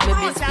shadows with me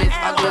Mixfix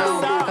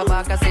aglow.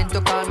 Kabaka sent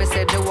to call me,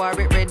 said the war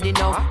it ready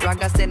now.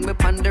 Spragga sent me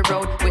on the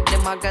road with the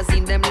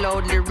magazine them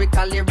loud,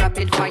 lyrically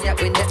rapid fire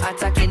when they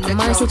attack in the crowd.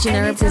 Marcy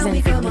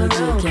representing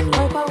DJ Killa.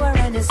 More power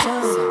and the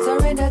soul.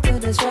 Surrender to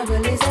the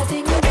struggle is a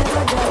thing you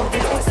never do. The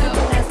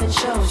example has been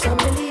shown. Some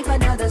believe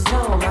and others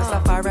know.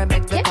 Rastafari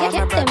make the call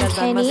my brothers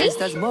and my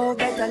sisters more.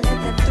 Better let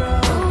them throw.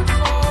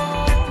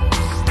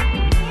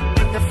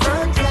 The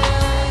front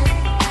line.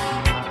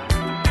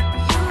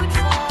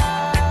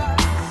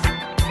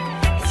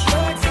 It's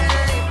your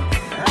time.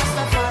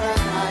 Rastafari,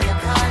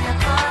 call ya.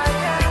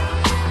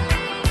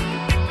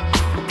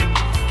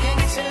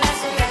 King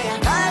Selassie,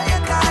 call ya.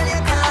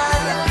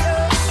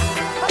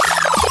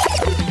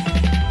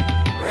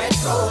 Red,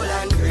 gold,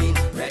 and green.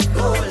 Red,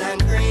 gold,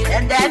 and green.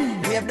 And then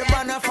wave the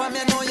banner from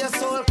you, know your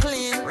soul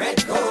clean.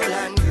 Red, gold,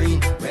 and green.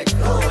 Red,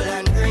 gold,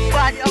 and green.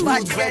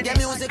 Roots reggae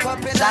music up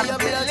in your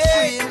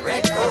bloodstream.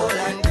 Red, gold,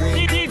 and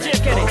green. DJ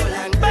Kenny.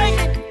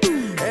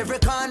 Every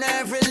corner,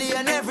 every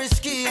lane, every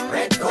scheme.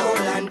 Red, gold,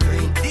 and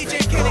green. DJ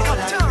Kenny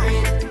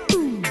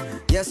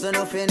uptown. Yes,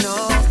 enough you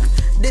know.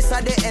 This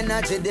are the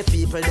energy, the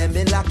people, them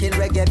been locking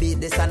reggae beat.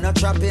 This are not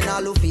trapping,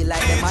 all who feel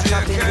like them are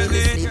trapping, really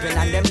sleeping.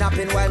 And them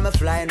napping while me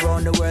flying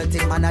round the world.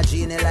 Think man a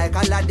genie like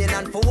Aladdin.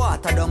 And for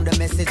water down the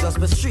message just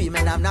be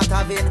streaming. I'm not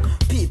having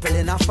people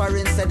in a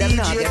foreign say them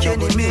not get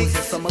no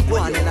music. So me go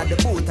on in at the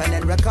booth and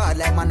then record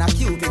like man a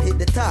Cupid. Hit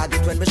the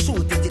target when me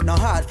shoot it, it not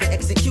hard to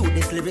execute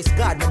this lyrics.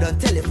 God, me don't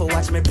tell it for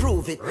watch me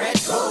prove it.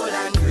 Red, gold,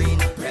 and green.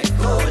 Red,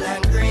 gold,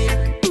 and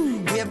green.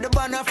 Wave the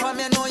banner from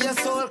you, know your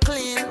soul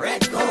clean.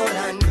 Red, gold,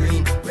 and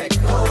green. Red,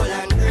 gold,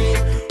 and green.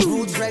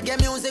 Roots reggae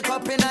music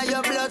up in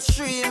your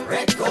bloodstream.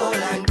 Red, gold,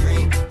 and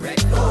green.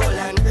 Red, gold,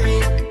 and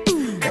green.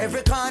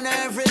 Every corner,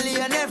 every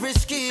lane, every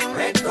scheme.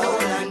 Red,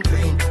 gold, and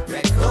green.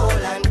 Red, gold,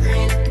 and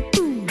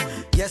green.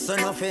 Yes,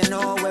 enough you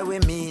know where we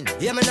mean.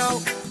 Hear me now.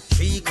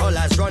 3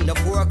 colors run the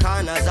 4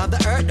 corners of the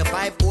earth, the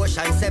 5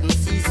 oceans, 7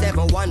 seas,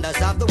 7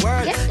 wonders of the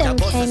world. The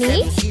bust the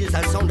 7 seals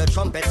and sound the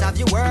trumpets have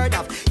you word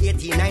of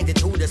 1892,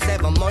 the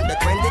 7th month, the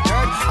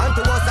 23rd.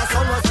 Unto us a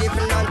son was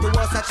given, unto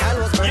us a child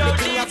was born. The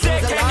king of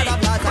kings, the lord of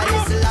lords, and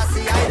Isa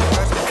Fyah I the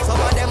first. Some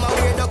of them are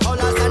weird the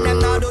colors and them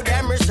now do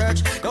them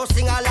research. Don't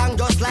sing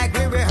along just like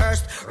we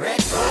rehearsed.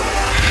 Red, gold,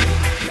 and green.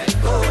 Red,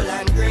 gold,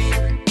 and green.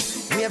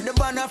 Wave the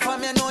banner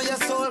from you, know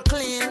your soul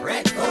clean.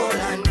 Red, gold,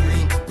 and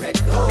green. Red,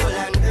 gold,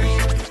 and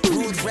green.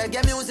 Roots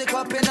reggae music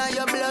up in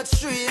your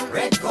bloodstream.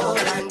 Red, gold,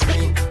 and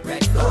green.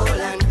 Red, gold,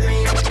 and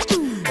green.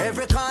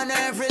 Every corner,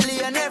 every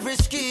lane, every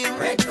scheme.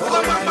 Red,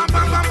 gold, and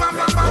green.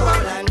 Red,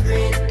 gold, and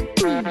green.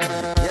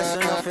 Yes,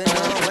 enough you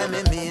know what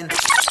me mean.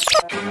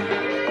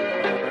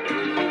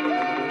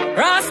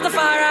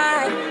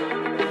 Rastafari,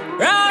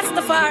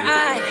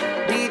 Rastafari.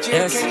 DJ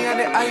yes. Kenny and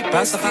the iPad.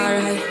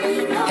 Rastafari,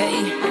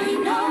 hey.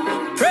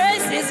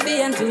 Praises be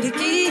unto the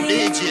King.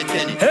 DJ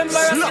Kenny,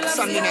 slap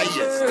song in the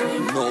ears.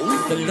 No.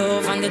 The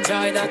love and the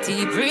joy that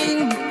he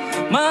bring,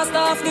 master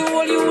of the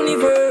whole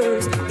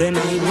universe. Then I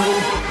know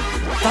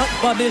that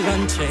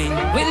Babylon chain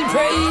will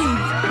break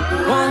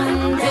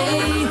one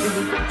day.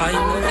 I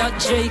know that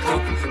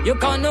Jacob, you're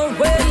gonna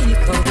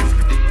wake up.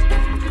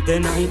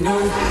 Then I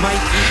know my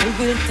people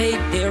will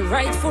take their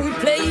rightful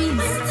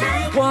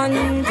place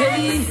one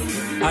day.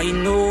 I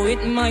know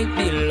it might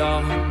be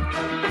long,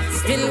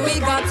 still we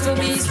got to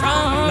be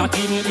strong. Not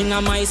even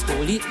in my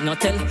school, it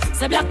not tell.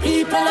 Say black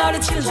people are the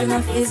children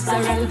of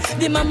Israel.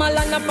 The mama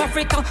land of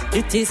Africa,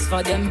 it is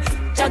for them.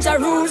 Jah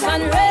rules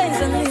and reigns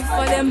and live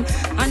for them.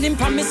 And him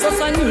promise us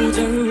a new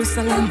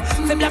Jerusalem.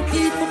 The black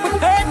people will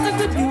hurt the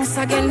good news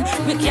again.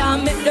 We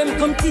can't make them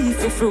come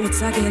teeth for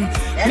fruits again.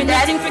 Me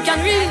not think we can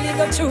really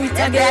go through it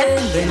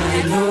again. Then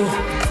I know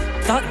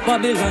that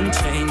Babylon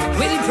chain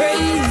will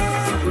break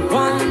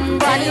one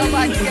day.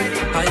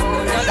 I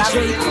know that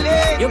Jacob,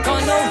 you're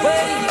gonna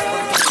wait.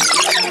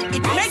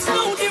 It makes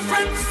no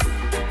difference.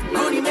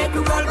 Money make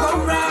the world go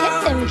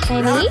round. Get them,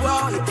 Kenny.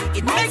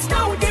 It makes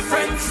no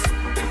difference.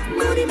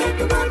 Money make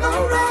the world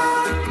go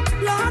round.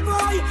 Lord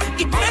boy,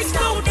 it makes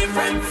no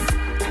difference.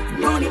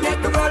 Money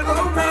make the world go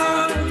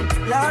round.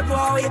 Lord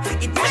boy,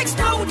 it makes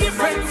no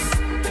difference.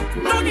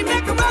 Money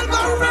make the world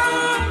go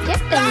round.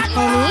 Get them,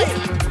 Kenny.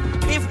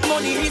 If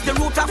money is the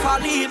root of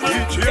all evil,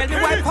 tell me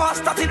why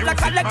pastor it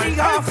like a lucky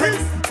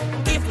offering.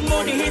 If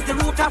money is the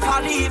root of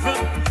all evil,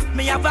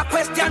 me have a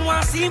question,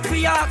 want to see if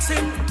we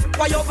asking.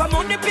 Why over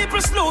money people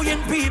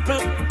slowing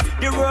people?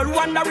 The world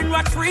wondering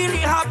what's really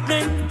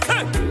happening.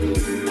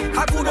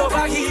 are good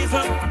over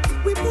evil.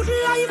 We put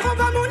life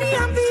over money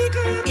and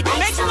vehicle. It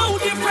makes no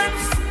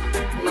difference.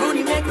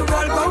 Money make the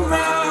world go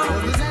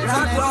round.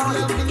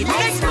 It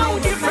makes no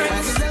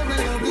difference.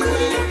 It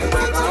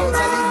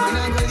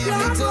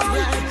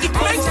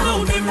makes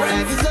no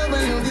difference.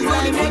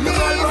 Money make the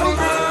world go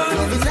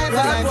round.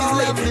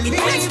 It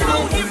makes no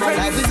difference.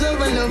 Life is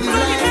over, love is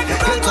life.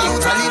 Get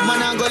out, I live,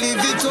 man, I go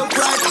live it up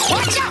right.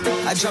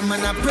 I jam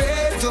and I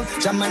pray to,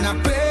 jam and I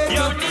pray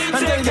to.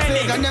 Until the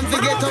fake and them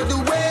forget out the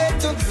way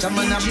to. Jam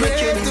and I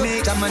pray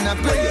to, jam and I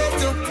pray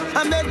to.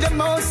 I make the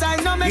most, I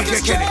know make it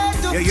straight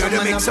to. Jam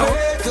and I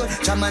pray to,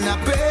 jam and I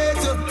pray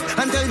to.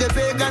 Until the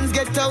pagans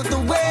get out the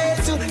way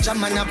to.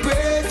 Jam and I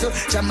pray to,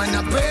 jam and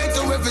I pray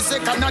to. Every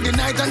second of the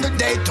night and the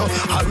day to.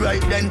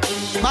 Alright then.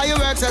 By your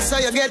works, I saw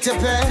you get your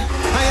pay.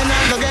 I ain't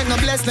not gonna get no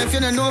blessing if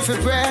you don't know if you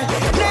pray.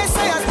 They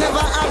say I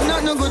never have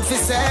nothing good for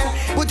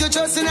say. Put your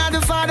trust in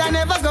the Father,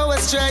 never go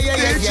astray. Yeah,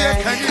 yeah,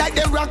 yeah. Like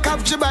the rock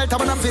of Gibraltar, I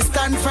wanna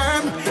stand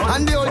firm.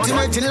 And the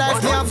ultimate in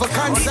life, me have a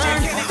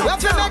concern. We have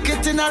to make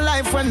it in a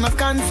life when we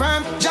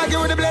confirm. Jah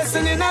give you the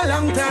blessing in a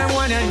long time.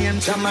 One and name,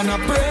 Jah man I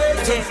pray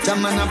to, Jah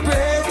man I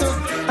pray to.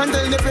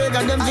 Until the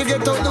pagan them to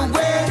get out the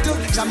way to.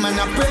 Jah man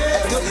I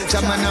pray to,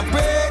 Jah man I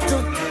pray to.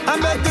 I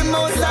make the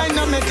most I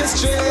know make it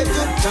straight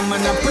to. Jah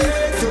man I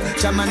pray to,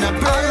 Jah man I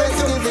pray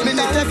to.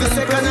 Minute every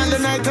second of the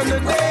night and the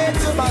day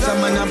to. Jah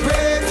man I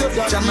pray to,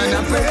 Jah man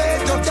I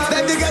pray to.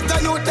 Let the get a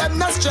youth them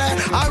not stray.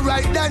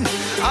 Alright then,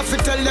 I fi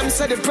tell them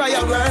say the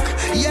prayer work.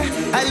 Yeah,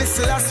 I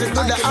listen last to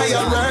the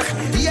higher work.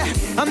 Yeah,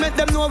 I make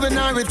them know when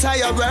I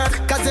retire work.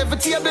 Cause every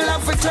table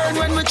have to turn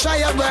when we try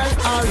a work.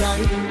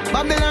 Alright,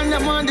 Babylon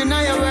them on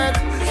deny a work.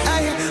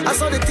 I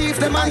saw the thief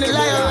them on the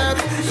liar work.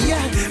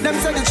 Yeah, them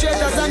say the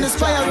traitors and the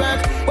spire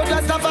work. But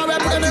that's not for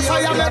them, gonna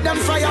fire make them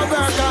firework.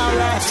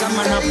 Alright,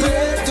 Jaman I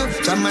pray to,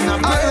 Jaman I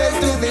pray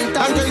to.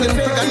 Until the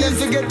pagan them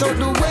to get out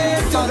the way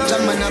to.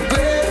 Jaman I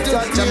pray to,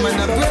 Jaman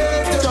I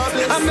pray to.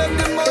 I make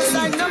the most I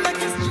know make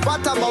it.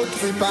 What about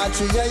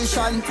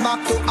repatriation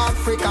back to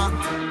Africa?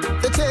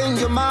 To change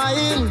your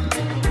mind.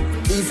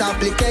 This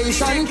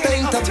application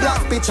paint a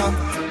black picture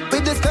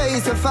with the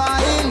face you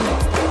find.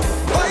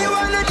 Why you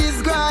wanna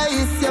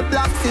disgrace your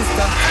black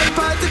sister and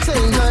try to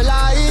change her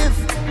life?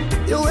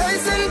 You're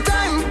wasting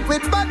time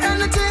with bad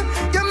energy.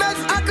 You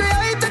must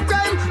create a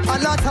crime.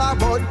 And not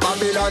about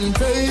Babylon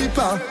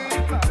paper.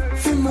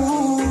 If you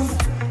move,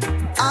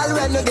 all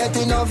when you get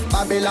enough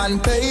Babylon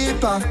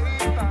paper,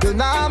 you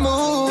now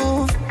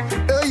move.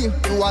 Hey, you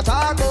what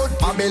about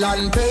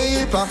Babylon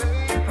paper?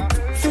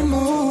 If you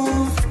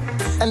move,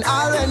 and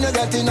all when you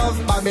get enough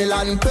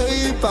Babylon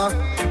paper,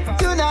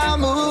 you now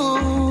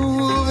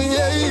move.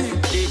 Yeah.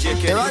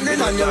 You're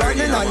running on, you're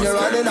running on, you're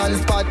running on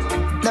spot.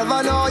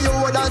 Never know you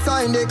would have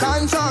signed the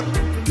contract.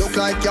 Look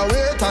like you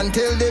wait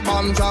until the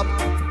bomb drop,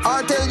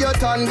 or till you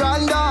turn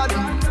granddad.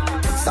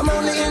 Some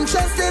only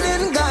interested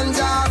in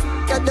ganja.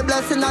 Get the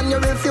blessing and you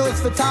refuse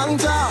for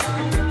tanga.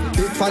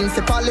 Big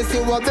fancy policy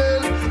we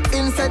build.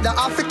 Instead of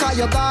Africa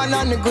you gone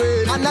on the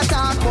grave. And I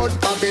talk about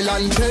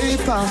Babylon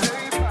paper.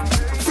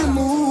 You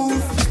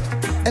move,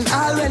 and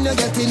all when you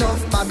get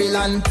enough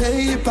Babylon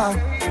paper,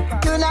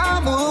 you now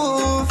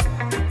move.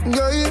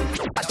 Yeah.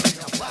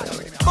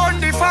 Burn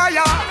the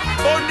fire,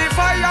 burn the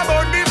fire,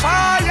 burn the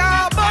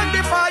fire, burn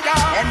the fire.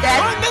 And then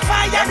burn the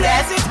fire,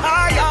 bless it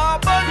higher.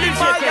 Burn the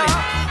fire,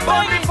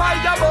 burn the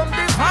fire, burn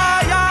the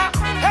fire.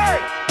 Hey,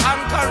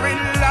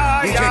 anchoring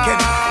liar. DJ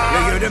Kenny, you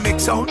hear the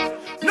mix sound?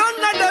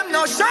 None of them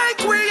no shake,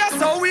 we are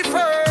so we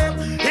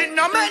firm. It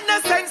no make no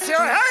sense, you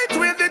hate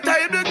with the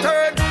table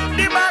turn.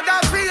 The bag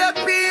of fake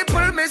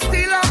people, me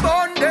still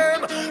abon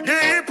them. The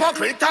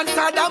hypocrite and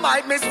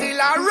sodomite, me still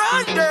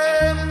around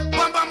them.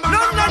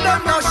 None of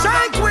them no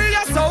shake, we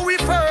are so we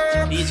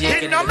firm.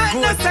 It no make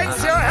no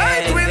sense, you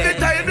hate with the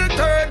table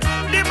turn.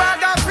 The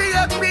bag of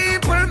fake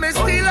people, me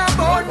still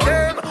abon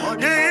them.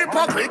 The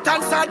hypocrite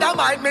and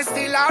sodomite, me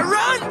still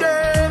around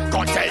them.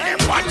 Go tell them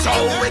watch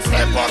how we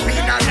step up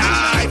in a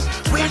life.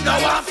 We know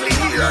I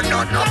hear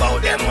nothing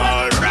about them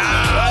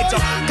alright.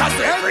 Cause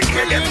every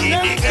kill them in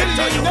the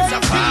ghetto use a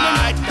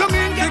fight. You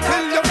mean to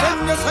kill your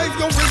friend, you save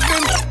your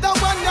wisdom. The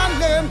one your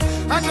name,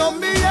 I know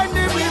me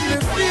enemy me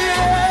fear.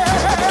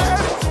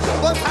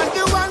 But I'm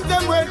the one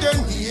them where they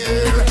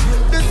hear.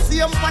 The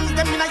same one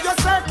them in your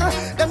circle.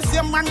 Them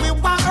same man we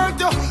want hurt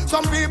you.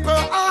 Some people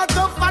are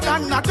tougher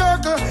than a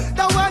turtle.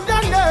 The one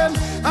your name,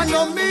 I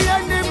know me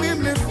enemy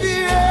me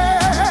fear.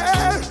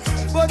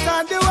 But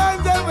I'm the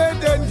one them where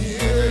they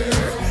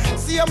hear.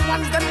 Same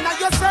ones them in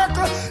your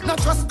circle. Not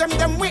trust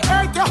them we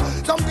hurt you.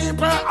 Some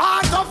people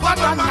are tougher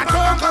than a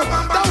turtle.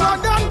 The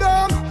one them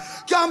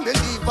can't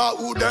believe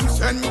who them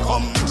send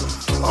come.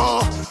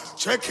 Oh,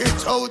 check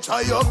it out how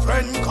your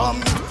friend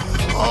come.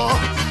 Oh,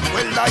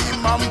 well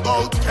I'm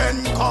about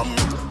 10 come.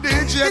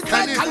 DJ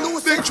Kenny,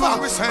 big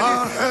trouble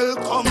hell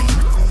come.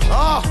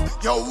 Oh,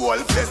 your whole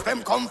face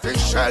them come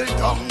fish shell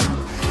down.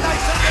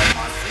 Like them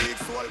a seek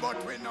soul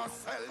but we not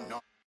sell no.